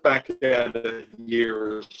looked back at it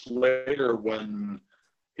years later when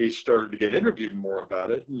he started to get interviewed more about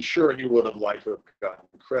it, and sure, he would have liked to have gotten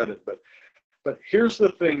credit. But here's the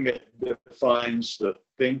thing that defines the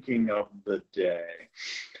thinking of the day.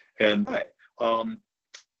 And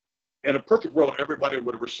in a perfect world, everybody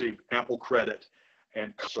would have received ample credit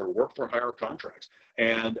and work for hire contracts.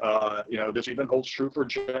 And, this even holds true for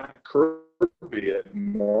Jack Kirby at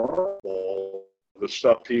Marvel, the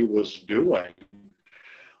stuff he was doing.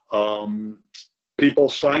 People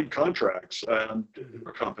signed contracts and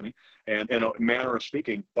a company. And in a manner of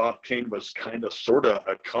speaking, Bob Kane was kind of sort of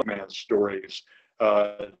a common stories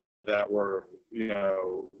that were,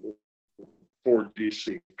 for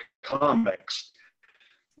DC Comics,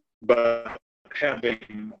 but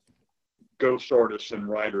having ghost artists and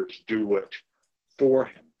writers do it for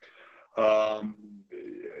him.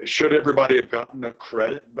 Should everybody have gotten a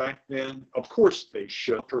credit back then? Of course they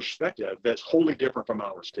should. Perspective that's wholly different from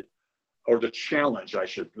ours today. Or the challenge,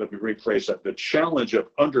 let me rephrase that. The challenge of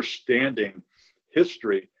understanding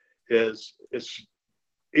history is it's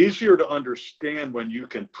easier to understand when you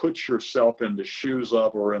can put yourself in the shoes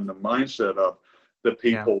of or in the mindset of the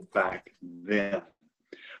people back then,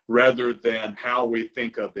 rather than how we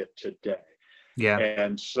think of it today. Yeah.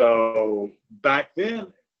 And so back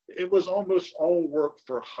then, it was almost all work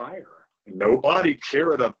for hire. Nobody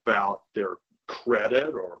cared about their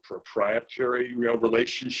credit or proprietary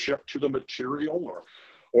relationship to the material,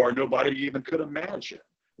 or nobody even could imagine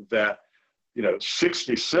that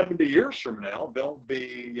 60, 70 years from now they'll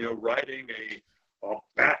be writing a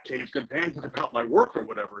Batcave companion about my work or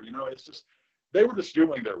whatever. It's just they were just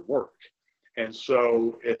doing their work. And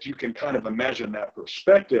so if you can kind of imagine that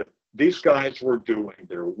perspective, these guys were doing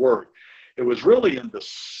their work. It was really in the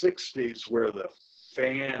 60s where the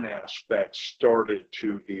fan aspect started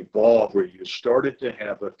to evolve, where you started to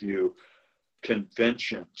have a few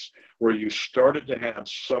conventions, where you started to have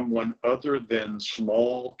someone other than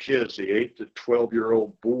small kids, the 8 to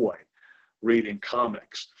 12-year-old boy reading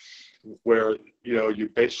comics, where you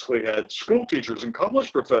basically had school teachers and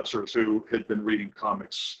college professors who had been reading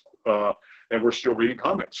comics and were still reading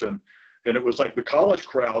comics. And it was like the college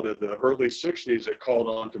crowd of the early 60s that called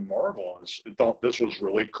on to Marvel and thought this was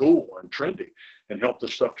really cool and trendy and helped the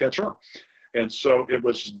stuff catch on. And so it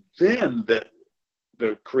was then that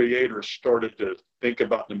the creators started to think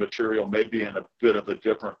about the material maybe in a bit of a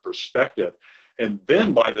different perspective. And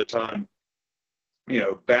then by the time,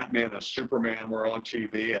 Batman and Superman were on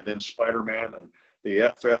TV, and then Spider-Man and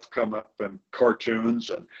the FF come up in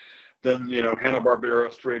cartoons, and then,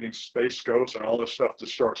 Hanna-Barbera creating Space Ghost and all this stuff that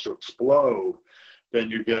starts to explode. Then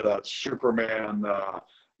you get a Superman, the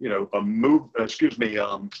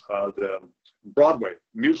Broadway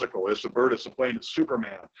musical, It's a Bird, It's a Plane, It's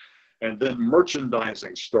Superman. And then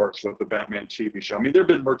merchandising starts with the Batman TV show. I mean, there'd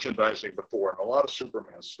been merchandising before and a lot of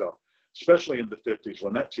Superman stuff, especially in the 50s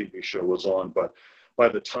when that TV show was on. But by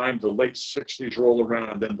the time the late 60s roll around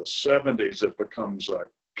and then the 70s, it becomes a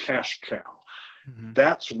cash cow. Mm-hmm.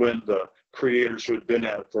 That's when the creators who had been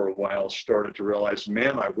at it for a while started to realize,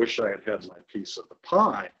 man, I wish I had my piece of the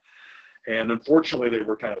pie. And unfortunately, they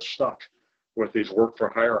were kind of stuck with these work for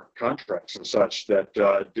hire contracts and such that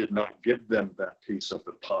did not give them that piece of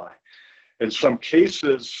the pie. In some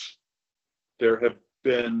cases, there have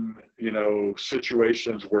been,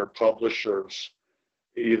 situations where publishers,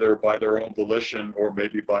 either by their own volition or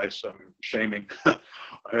maybe by some shaming,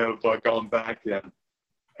 have gone back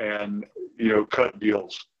and cut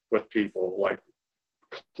deals with people. Like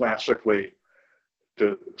classically,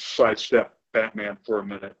 to sidestep Batman for a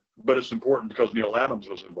minute, but it's important because Neil Adams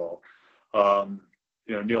was involved.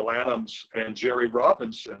 Neil Adams and Jerry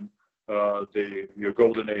Robinson, the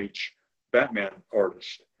Golden Age Batman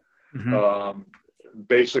artist,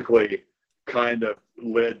 basically kind of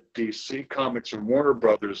led DC Comics and Warner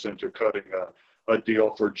Brothers into cutting a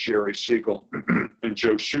deal for Jerry Siegel and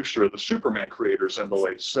Joe Shuster, the Superman creators, in the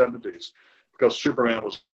late 70s, because Superman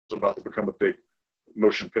was about to become a big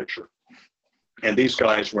motion picture. And these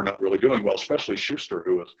guys were not really doing well, especially Shuster,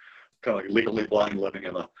 who was kind of like legally blind, living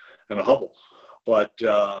in a hovel. But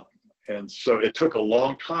and so it took a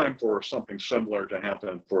long time for something similar to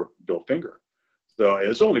happen for Bill Finger. So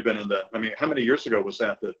it's only been how many years ago was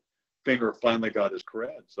that Finger finally got his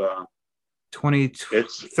creds?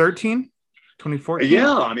 2013, 2014.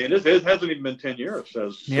 Yeah, I mean, it hasn't even been 10 years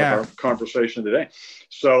as our conversation today.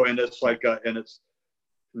 So, and it's like, and it's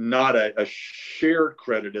not a shared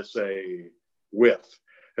credit; it's a with.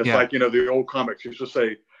 It's like, the old comics used to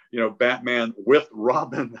say, Batman with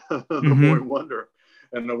Robin, the Boy Wonder,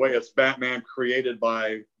 and the way it's Batman created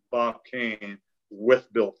by Bob Kane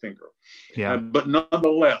with Bill Finger. Yeah, but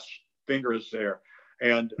nonetheless, Finger is there.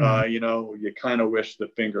 And, you kind of wish the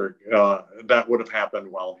Finger, that would have happened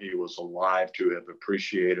while he was alive to have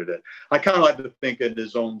appreciated it. I kind of like to think in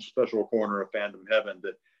his own special corner of fandom heaven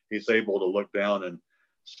that he's able to look down and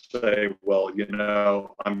say, well,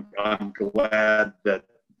 I'm glad that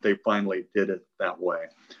they finally did it that way.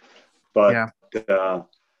 But,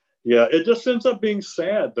 it just ends up being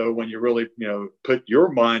sad, though, when you really, put your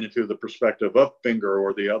mind into the perspective of Finger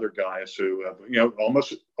or the other guys who,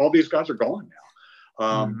 almost all these guys are gone now.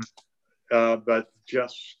 But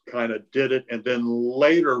just kind of did it, and then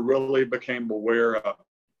later really became aware of,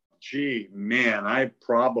 gee, man, I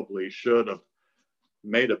probably should have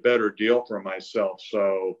made a better deal for myself.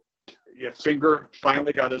 So Finger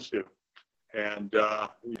finally got his due, and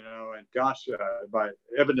and gosh, by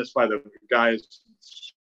evidenced by the guy's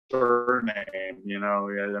surname,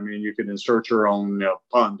 I mean, you can insert your own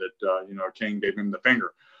pun that King gave him the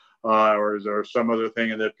finger. Or is there some other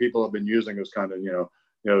thing that people have been using as kind of,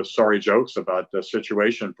 sorry jokes about the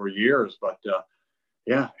situation for years? But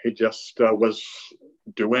he just was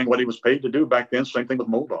doing what he was paid to do back then. Same thing with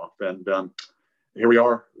Moldoff. And here we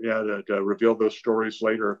are, to reveal those stories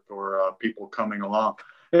later for people coming along.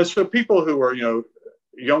 And so people who are,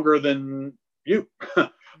 younger than you,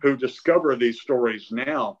 who discover these stories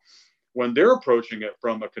now, when they're approaching it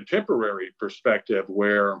from a contemporary perspective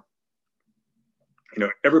where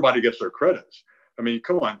everybody gets their credits. I mean,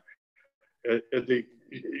 come on. When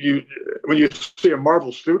you see a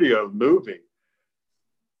Marvel Studio movie,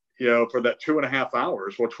 for that 2.5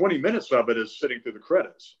 hours, well, 20 minutes of it is sitting through the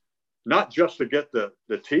credits, not just to get the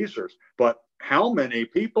teasers, but how many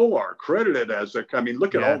people are credited as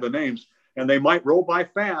look at all the names, and they might roll by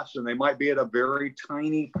fast, and they might be at a very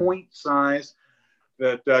tiny point size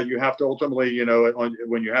that you have to ultimately,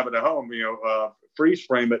 when you have it at home, freeze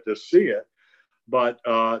frame it to see it. But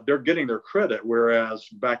they're getting their credit, whereas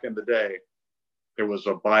back in the day, it was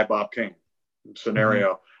a by Bob King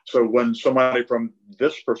scenario. So when somebody from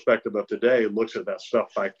this perspective of today looks at that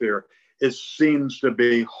stuff back there, it seems to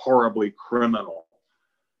be horribly criminal.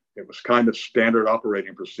 It was kind of standard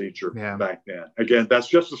operating procedure back then. Again, that's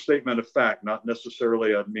just a statement of fact, not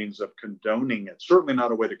necessarily a means of condoning it. Certainly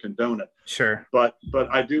not a way to condone it. Sure. But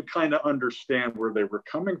I do kind of understand where they were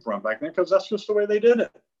coming from back then, because that's just the way they did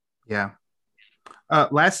it. Yeah.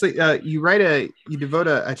 Lastly, you devote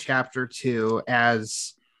a chapter to,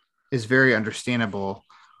 as is very understandable,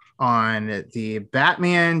 on the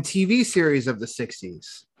Batman TV series of the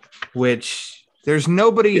 60s, which there's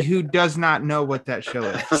nobody who does not know what that show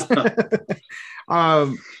is.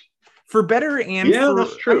 For better and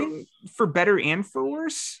that's true. For better and for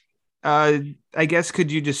worse, I guess,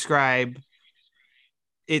 could you describe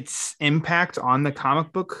its impact on the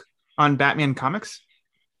comic book, on Batman comics?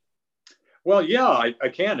 Well, yeah, I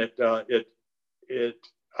can. It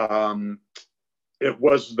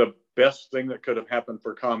was the best thing that could have happened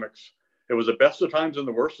for comics. It was the best of times and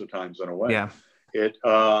the worst of times, in a way. Yeah. It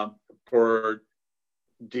for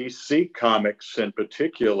DC Comics in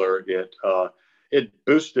particular, it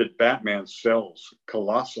boosted Batman's sales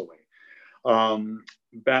colossally.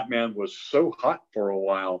 Batman was so hot for a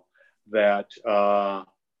while that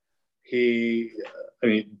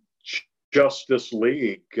Justice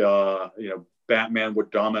League, Batman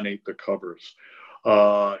would dominate the covers.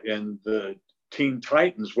 In the Teen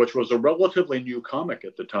Titans, which was a relatively new comic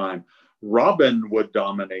at the time, Robin would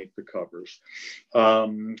dominate the covers.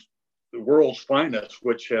 The World's Finest,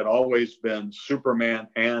 which had always been Superman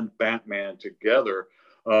and Batman together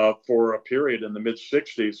for a period in the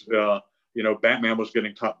mid-'60s, Batman was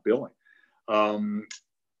getting top billing.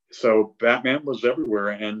 So Batman was everywhere,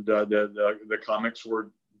 and the comics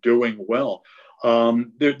were doing well.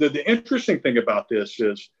 The interesting thing about this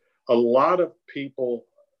is a lot of people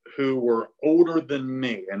who were older than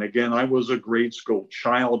me, and again, I was a grade school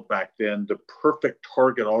child back then, the perfect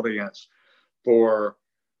target audience for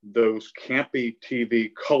those campy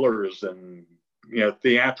TV colors and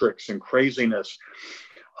theatrics and craziness.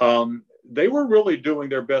 They were really doing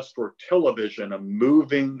their best for television and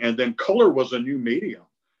moving, and then color was a new medium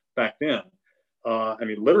back then.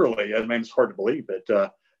 Literally, it's hard to believe it.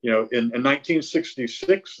 In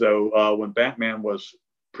 1966, though, when Batman was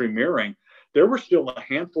premiering, there were still a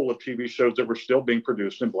handful of TV shows that were still being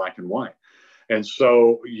produced in black and white. And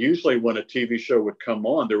so usually when a TV show would come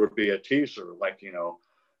on, there would be a teaser like,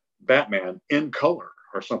 Batman in color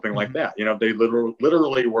or something like that. They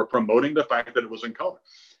literally were promoting the fact that it was in color.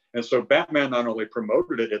 And so Batman not only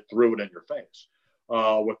promoted it, it threw it in your face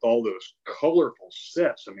with all those colorful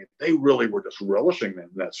sets. They really were just relishing in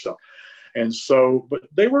that stuff. And so, but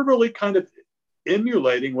they were really kind of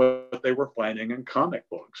emulating what they were finding in comic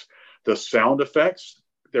books. The sound effects,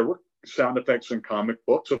 there were sound effects in comic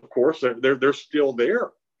books, of course, they're still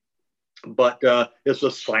there. But it's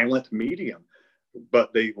a silent medium.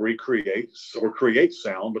 But they recreate or create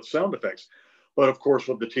sound with sound effects. But of course,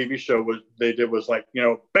 what the TV show they did was like,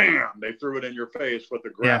 bam, they threw it in your face with a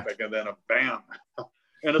graphic and then a bam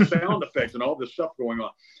and a sound effect and all this stuff going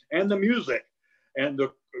on and the music and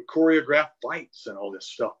the choreographed fights and all this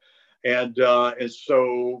stuff. And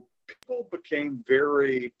so people became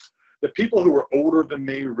the people who were older than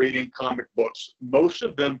me reading comic books, most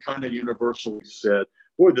of them kind of universally said,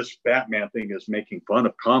 boy, this Batman thing is making fun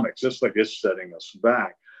of comics. It's like it's setting us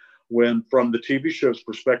back. When from the TV show's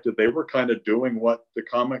perspective, they were kind of doing what the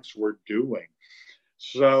comics were doing.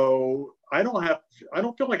 So I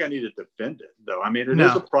don't feel like I need to defend it, though. It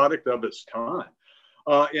is a product of its time.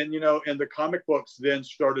 And the comic books then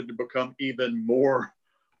started to become even more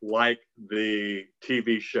like the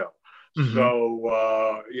TV show. Mm-hmm.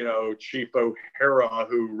 So, Chief O'Hara,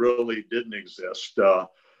 who really didn't exist,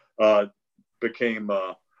 became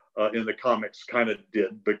in the comics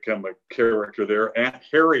did become a character there. Aunt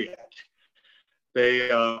Harriet,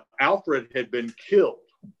 Alfred had been killed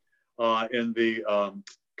in the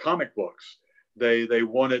comic books. They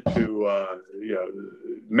wanted to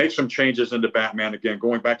make some changes into Batman again,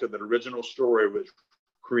 going back to that original story, which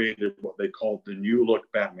created what they called the New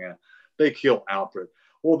Look Batman. They kill Alfred.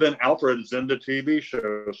 Well, then Alfred is in the TV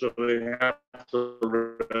show, so they have to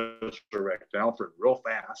resurrect Alfred real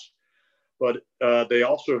fast. But they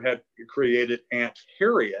also had created Aunt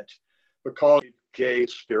Harriet because of gay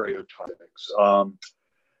stereotypes.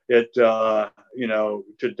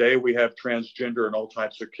 Today we have transgender and all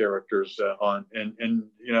types of characters on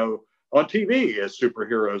TV as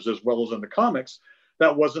superheroes as well as in the comics.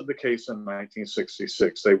 That wasn't the case in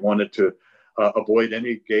 1966. They wanted to avoid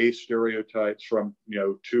any gay stereotypes from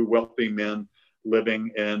two wealthy men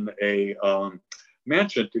living in a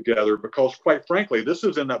mansion together, because quite frankly, this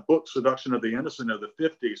is in that book Seduction of the Innocent of the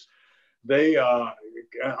 50s.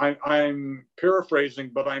 I'm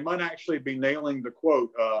paraphrasing, but I might actually be nailing the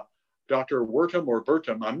quote. Dr. Wertham or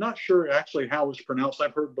Bertram, I'm not sure actually how it's pronounced,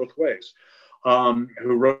 I've heard both ways,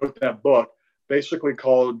 who wrote that book, basically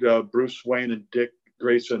called Bruce Wayne and Dick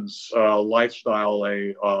Grayson's lifestyle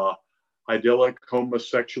a idyllic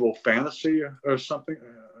homosexual fantasy or something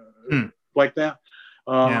like that.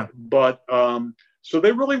 So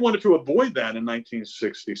they really wanted to avoid that in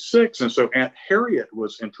 1966. And so Aunt Harriet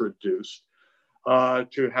was introduced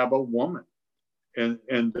to have a woman in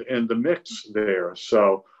the mix there.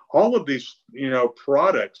 So all of these,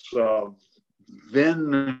 products of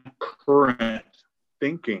then current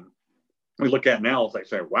thinking, we look at now as I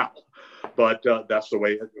say, wow, but that's the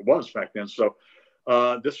way it was back then. So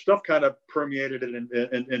this stuff kind of permeated it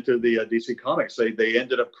into the DC Comics. They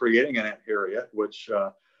ended up creating an Aunt Harriet, which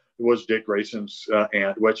was Dick Grayson's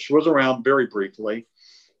aunt, which was around very briefly.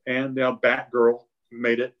 And Batgirl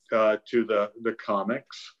made it to the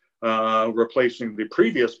comics, replacing the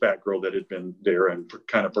previous Batgirl that had been there and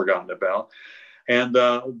kind of forgotten about. And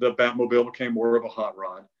the Batmobile became more of a hot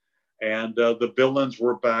rod. And the villains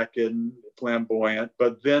were back in flamboyant.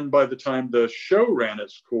 But then by the time the show ran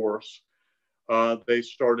its course, they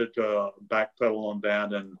started to backpedal on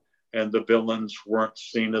that, and the villains weren't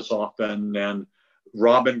seen as often. And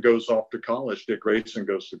Robin goes off to college. Dick Grayson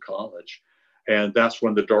goes to college. And that's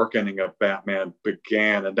when the dark ending of Batman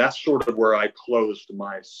began. And that's sort of where I closed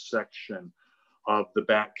my section of the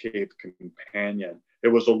Batcave companion. It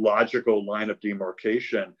was a logical line of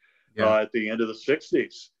demarcation at the end of the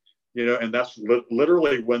 60s. and that's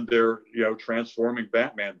literally when they're, transforming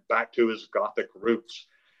Batman back to his Gothic roots.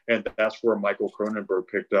 And that's where Michael Cronenberg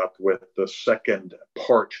picked up with the second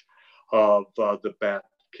part of the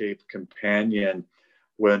Batcave Companion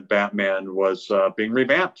when Batman was being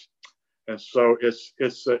revamped. And so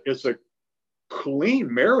it's a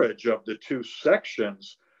clean marriage of the two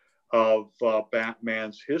sections of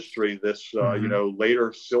Batman's history, this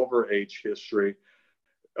later Silver Age history,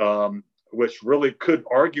 which really could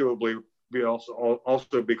arguably be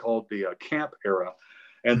also be called the camp era,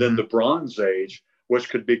 and then the Bronze Age, which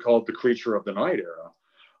could be called the Creature of the Night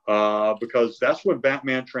era, because that's when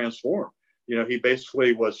Batman transformed. He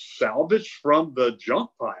basically was salvaged from the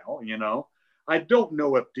junk pile. I don't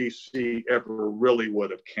know if DC ever really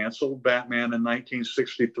would have canceled Batman in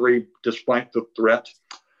 1963, despite the threat.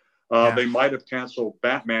 They might have canceled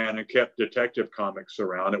Batman and kept Detective Comics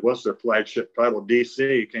around. It was their flagship title.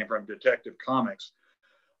 DC came from Detective Comics.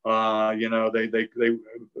 They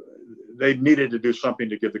needed to do something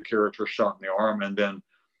to give the character a shot in the arm, and then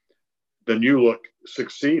the New Look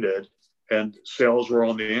succeeded, and sales were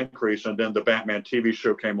on the increase. And then the Batman TV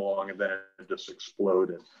show came along, and then it just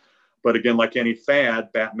exploded. But again, like any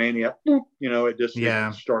fad, Batmania, it just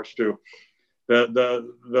it starts to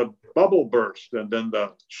the bubble burst, and then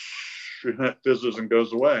it fizzes and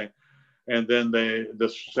goes away, and then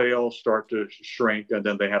the sales start to shrink, and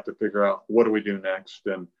then they have to figure out, what do we do next?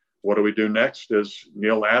 And what do we do next is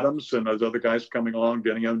Neil Adams and those other guys coming along,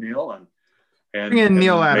 Denny O'Neil, and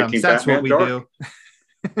Neil Adams. That's Batman what we dark.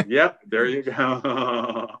 Do. Yep, there you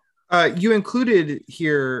go. You included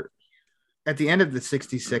here at the end of the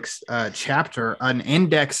 66 chapter an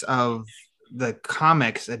index of the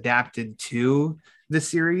comics adapted to the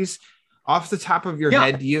series. Off the top of your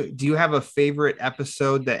head, do you have a favorite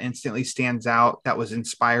episode that instantly stands out that was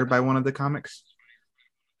inspired by one of the comics?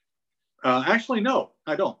 Actually, no,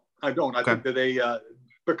 I don't. I think that they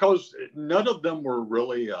because none of them were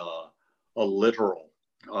really a literal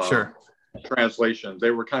translation.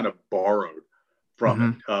 They were kind of borrowed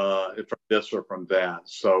from from this or from that.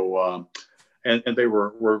 So and they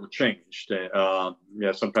were changed.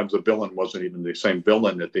 Sometimes the villain wasn't even the same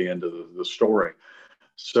villain at the end of the story.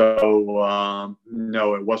 So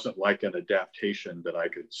no, it wasn't like an adaptation that I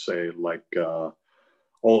could say like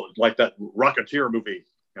like that Rocketeer movie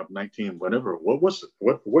of 19 whatever.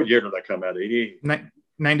 What year did that come out? 88,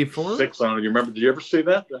 94, 6. I don't know. You remember? Did you ever see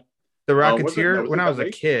that? The Rocketeer? When I was a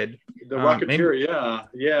kid. The Rocketeer,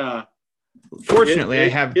 yeah. Fortunately, I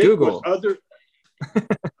have Google.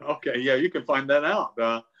 Okay, yeah, you can find that out.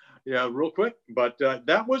 Real quick. But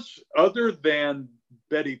that was, other than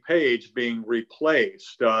Betty Page being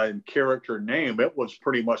replaced in character name, it was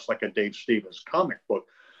pretty much like a Dave Stevens comic book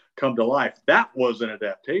come to life. That was an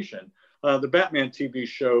adaptation. The Batman TV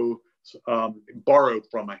show borrowed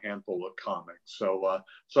from a handful of comics. So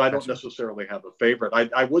I don't necessarily have a favorite.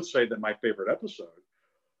 I would say that my favorite episode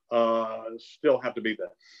still have to be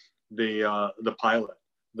the pilot,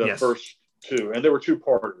 the first two. And there were two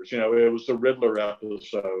parters. It was the Riddler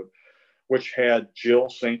episode, which had Jill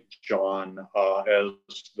St. John as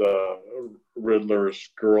the Riddler's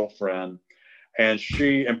girlfriend, and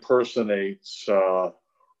she impersonates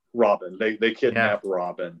Robin. They kidnap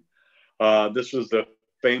Robin. This is the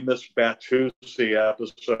famous Batusi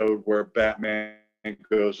episode where Batman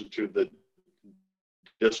goes into the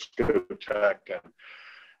discotheque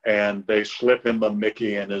and they slip him a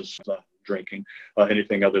Mickey and is drinking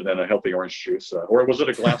anything other than a healthy orange juice, or was it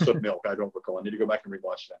a glass of milk? I don't recall. I need to go back and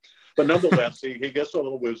rewatch that. But nonetheless, he gets a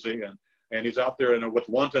little woozy, and he's out there with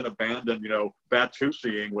Wanton Abandon,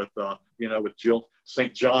 Batusiing with with Jill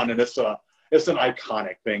St. John, and it's an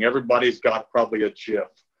iconic thing. Everybody's got probably a GIF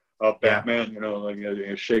of Batman,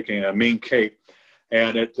 shaking a mean cape,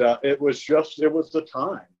 and it was the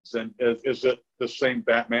times. And is it the same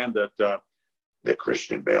Batman that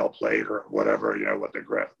Christian Bale played, or whatever, with the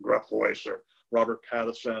gruff voice, or Robert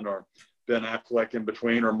Pattinson, or Ben Affleck in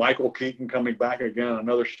between, or Michael Keaton coming back again,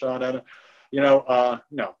 another shot at it?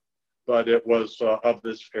 No, but it was of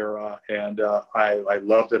this era, and I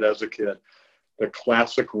loved it as a kid. The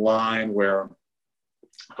classic line where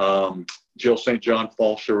Jill St. John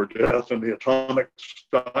falls to her death in the atomic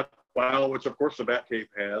stockpile, which of course the Batcave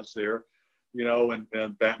has there,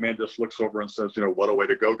 and Batman just looks over and says, what a way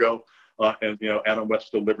to go. And Adam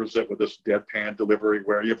West delivers it with this deadpan delivery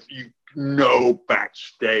where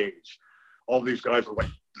backstage, all these guys are like,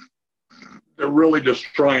 they're really just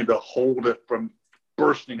trying to hold it from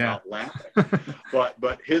bursting out laughing.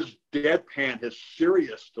 but his deadpan, his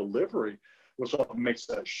serious delivery was what makes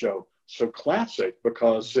that show so classic,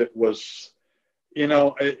 because it was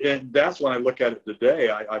and that's when I look at it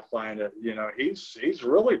today. I find that he's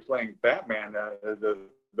really playing Batman, the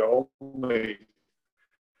only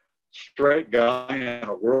straight guy in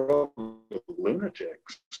a world of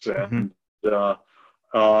lunatics, and but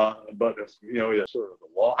it's sort of the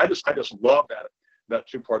law. I just love that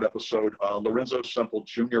two-part episode. Lorenzo Semple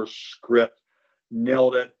Jr.'s script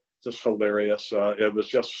nailed it. Just hilarious. It was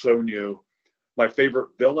just so new. My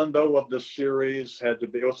favorite villain, though, of the series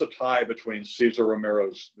it was a tie between Cesar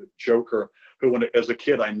Romero's Joker, who, as a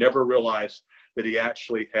kid, I never realized that he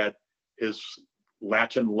actually had his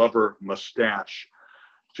Latin lover mustache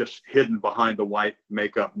just hidden behind the white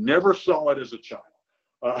makeup. Never saw it as a child.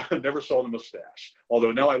 Never saw the mustache.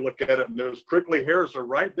 Although now I look at it and those prickly hairs are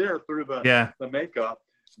right there through the makeup,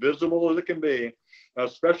 visible as it can be,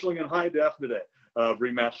 especially in high def today.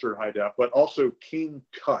 Remastered high def, but also King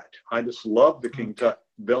Tut. I just love the King Tut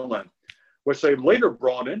villain, which they later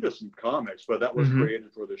brought into some comics, but that was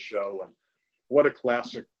created for the show. And what a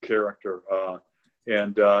classic character.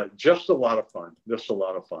 And just a lot of fun.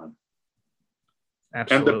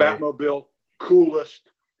 Absolutely. And the Batmobile,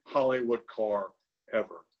 coolest Hollywood car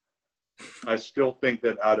ever. I still think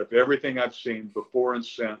that out of everything I've seen before and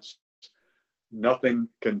since, nothing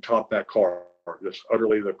can top that car. Just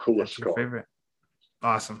utterly the coolest car. Favorite.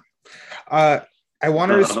 Awesome. I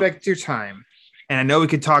want to respect your time, and I know we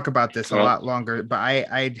could talk about this a lot longer, but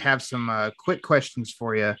I have some quick questions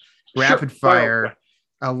for you. Rapid fire.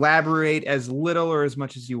 Elaborate as little or as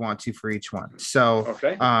much as you want to for each one. So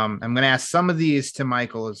I'm going to ask some of these to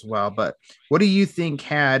Michael as well, but what do you think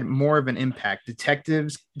had more of an impact?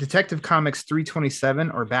 Detective Comics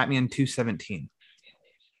 327 or Batman 217?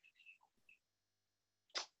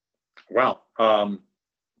 Wow.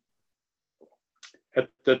 At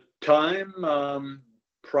the time,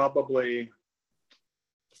 probably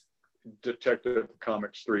Detective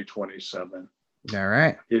Comics 327. All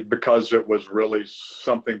right. Because it was really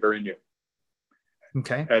something very new.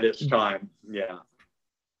 Okay. At its time, yeah.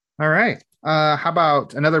 All right. How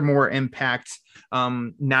about another more impact,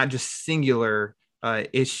 not just singular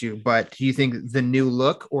issue, but do you think the new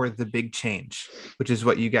look or the big change, which is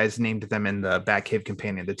what you guys named them in the Batcave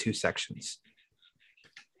Companion, the two sections?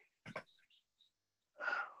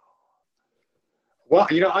 Well,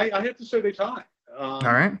 I have to say they tie. All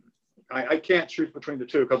right. I can't choose between the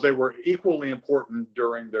two because they were equally important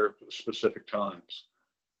during their specific times.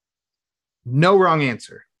 No wrong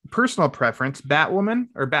answer. Personal preference, Batwoman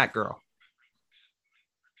or Batgirl?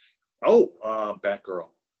 Oh, Batgirl.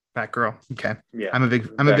 Batgirl. Okay. Yeah. I'm a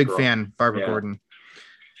big fan, Barbara Gordon.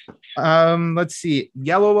 Let's see.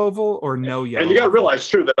 Yellow Oval or no yellow? And you got to realize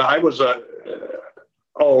too that I was Yellow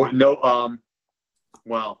Oval.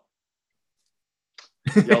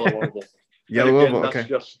 Yellow again, Oval. That's Okay.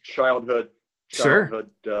 just childhood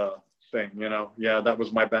thing. Yeah, that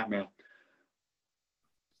was my Batman.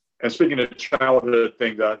 And speaking of childhood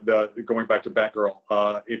thing, going back to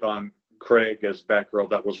Batgirl, Yvonne Craig as Batgirl,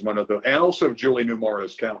 that was one of the, and also Julie Newmar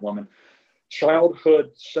as Catwoman.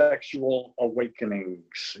 Childhood sexual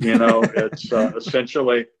awakenings. It's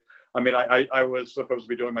essentially. I mean, I was supposed to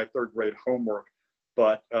be doing my third grade homework,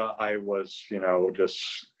 but I was,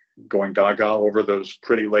 just going gaga over those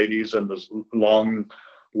pretty ladies and those long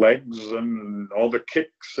legs and all the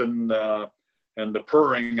kicks and the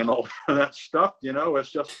purring and all that stuff.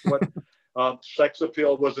 It's just what sex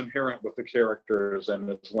appeal was inherent with the characters, and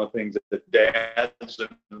it's one of the things that dads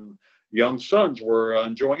and young sons were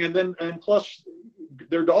enjoying, and plus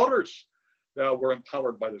their daughters were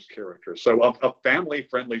empowered by this character. So a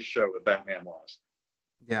family-friendly show that Batman was.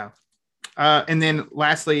 Yeah. And then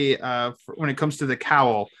lastly, when it comes to the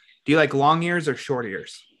cowl, do you like long ears or short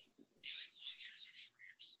ears?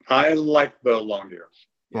 I like the long ears.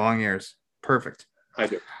 Long ears. Perfect. I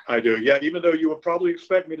do. Yeah, even though you would probably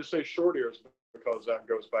expect me to say short ears because that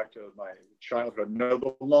goes back to my childhood. No,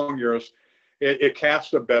 the long ears, it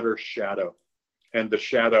casts a better shadow. And the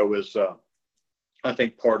shadow is, I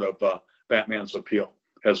think, part of Batman's appeal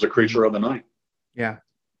as the creature of the night. Yeah.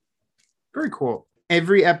 Very cool.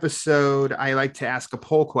 Every episode, I like to ask a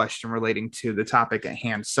poll question relating to the topic at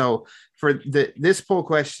hand. So for this poll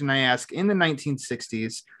question, I ask, in the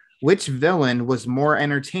 1960s, which villain was more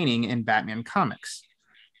entertaining in Batman comics?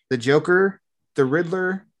 The Joker, the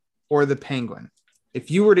Riddler, or the Penguin? If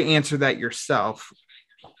you were to answer that yourself,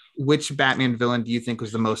 which Batman villain do you think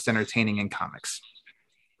was the most entertaining in comics?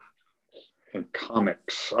 In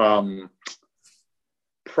comics,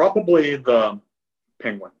 probably the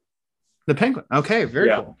Penguin. The Penguin. Okay, very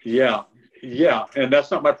cool. Yeah. And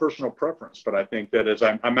that's not my personal preference, but I think that as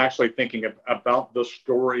I'm actually thinking about the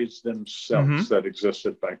stories themselves that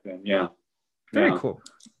existed back then. Yeah. Very cool.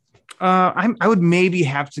 I would maybe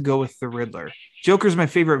have to go with the Riddler. Joker's my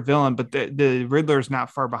favorite villain, but the Riddler is not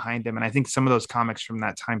far behind him. And I think some of those comics from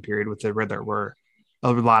that time period with the Riddler were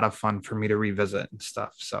a lot of fun for me to revisit and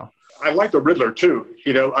stuff. So I like the Riddler too.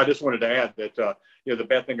 I just wanted to add that the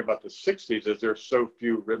bad thing about the '60s is there's so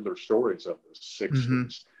few Riddler stories of the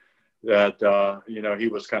 '60s that he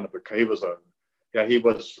was kind of he was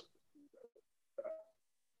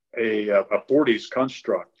a 40s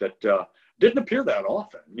construct that didn't appear that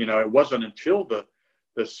often. It wasn't until the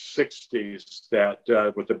 '60s that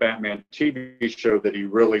with the Batman TV show that he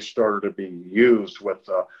really started to be used with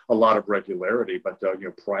a lot of regularity. But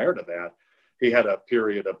prior to that, he had a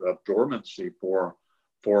period of dormancy for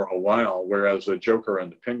a while, whereas the Joker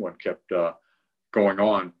and the Penguin kept going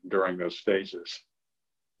on during those stages.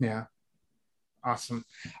 Yeah, awesome.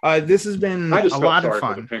 This has been a lot of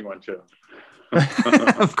fun. For the Penguin too.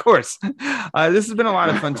 Of course, this has been a lot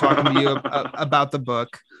of fun talking to you about the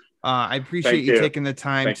book. I appreciate you taking the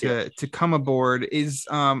time to come aboard. Is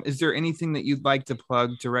there anything that you'd like to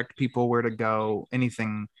plug, direct people where to go,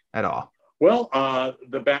 anything at all? Well,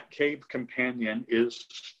 the Batcave Companion is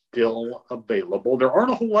still available. There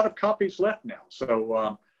aren't a whole lot of copies left now.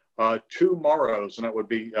 So tomorrow's, and that would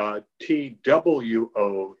be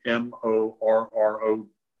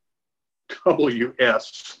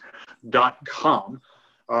TWOMORROWS.com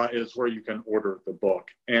is where you can order the book.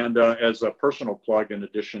 And as a personal plug, in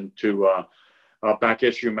addition to Back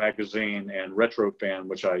Issue Magazine and Retro Fan,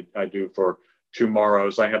 which I do for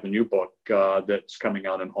tomorrow's, I have a new book that's coming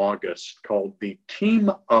out in August called The Team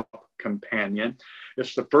Up Companion.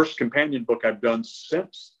 It's the first companion book I've done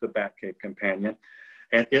since the Batcave Companion,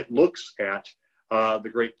 and it looks at the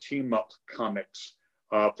great team up comics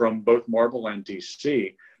from both Marvel and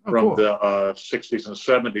DC from the 60s and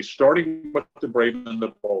 70s, starting with The Brave and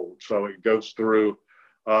the Bold. So it goes through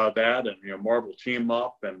that and Marvel Team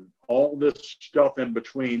Up and all this stuff in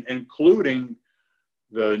between, including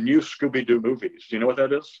the new Scooby-Doo movies. Do you know what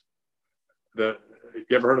that is? You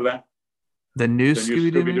ever heard of that? The new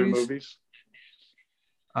Scooby-Doo movies?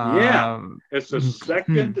 Yeah, it's the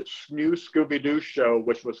second new Scooby-Doo show,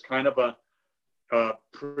 which was kind of a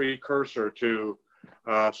precursor to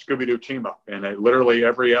Scooby-Doo Team Up. And literally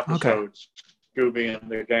every episode, Scooby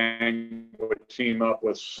and the gang would team up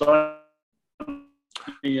with Sonny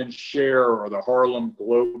and Cher or the Harlem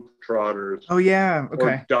Globetrotters. Oh, yeah. Okay.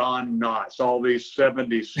 Or Don Knotts, all these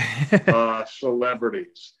 70s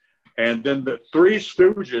celebrities. And then the Three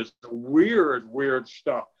Stooges, weird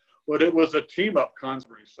stuff. But it was a team-up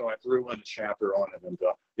concept, so I threw in a chapter on it, and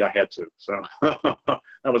I had to. So that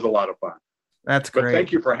was a lot of fun. That's great. But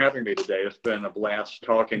thank you for having me today. It's been a blast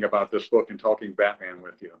talking about this book and talking Batman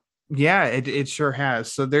with you. Yeah, it sure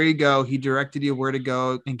has. So there you go. He directed you where to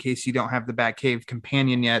go in case you don't have the Batcave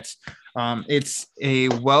Companion yet. It's a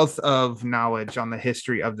wealth of knowledge on the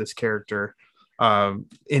history of this character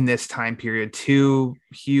in this time period. Two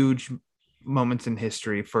huge moments in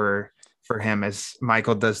history for him, as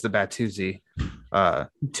Michael does the Batuzi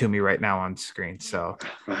to me right now on screen. So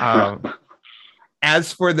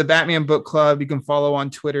as for the Batman Book Club, you can follow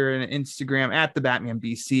on Twitter and Instagram at the Batman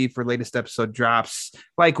BC for latest episode drops,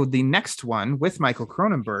 like with the next one with Michael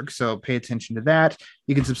Cronenberg. So pay attention to that.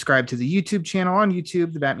 You can subscribe to the YouTube channel on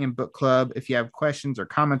YouTube, the Batman Book Club. If you have questions or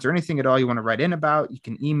comments or anything at all you want to write in about, you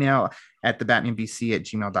can email at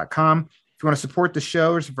thebatmanbc@gmail.com. If you want to support the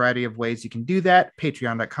show, there's a variety of ways you can do that.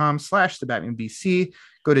 Patreon.com/thebatmanbc.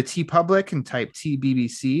 Go to TeePublic and type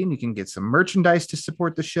TBBC, and you can get some merchandise to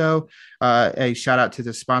support the show. A shout out to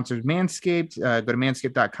the sponsors, Manscaped. Go to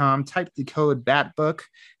manscaped.com, type the code BATBOOK,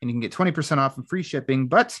 and you can get 20% off and free shipping.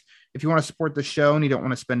 But if you want to support the show and you don't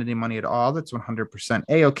want to spend any money at all, that's 100%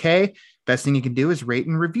 A-OK. Best thing you can do is rate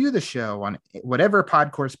and review the show on whatever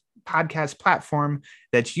podcast platform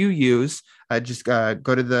that you use. Just go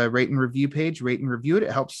to the rate and review page, rate and review it.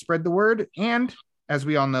 It helps spread the word. And as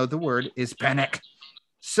we all know, the word is panic.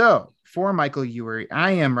 So for Michael Eury,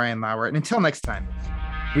 I am Ryan Lauer. And until next time,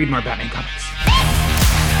 read more Batman comics.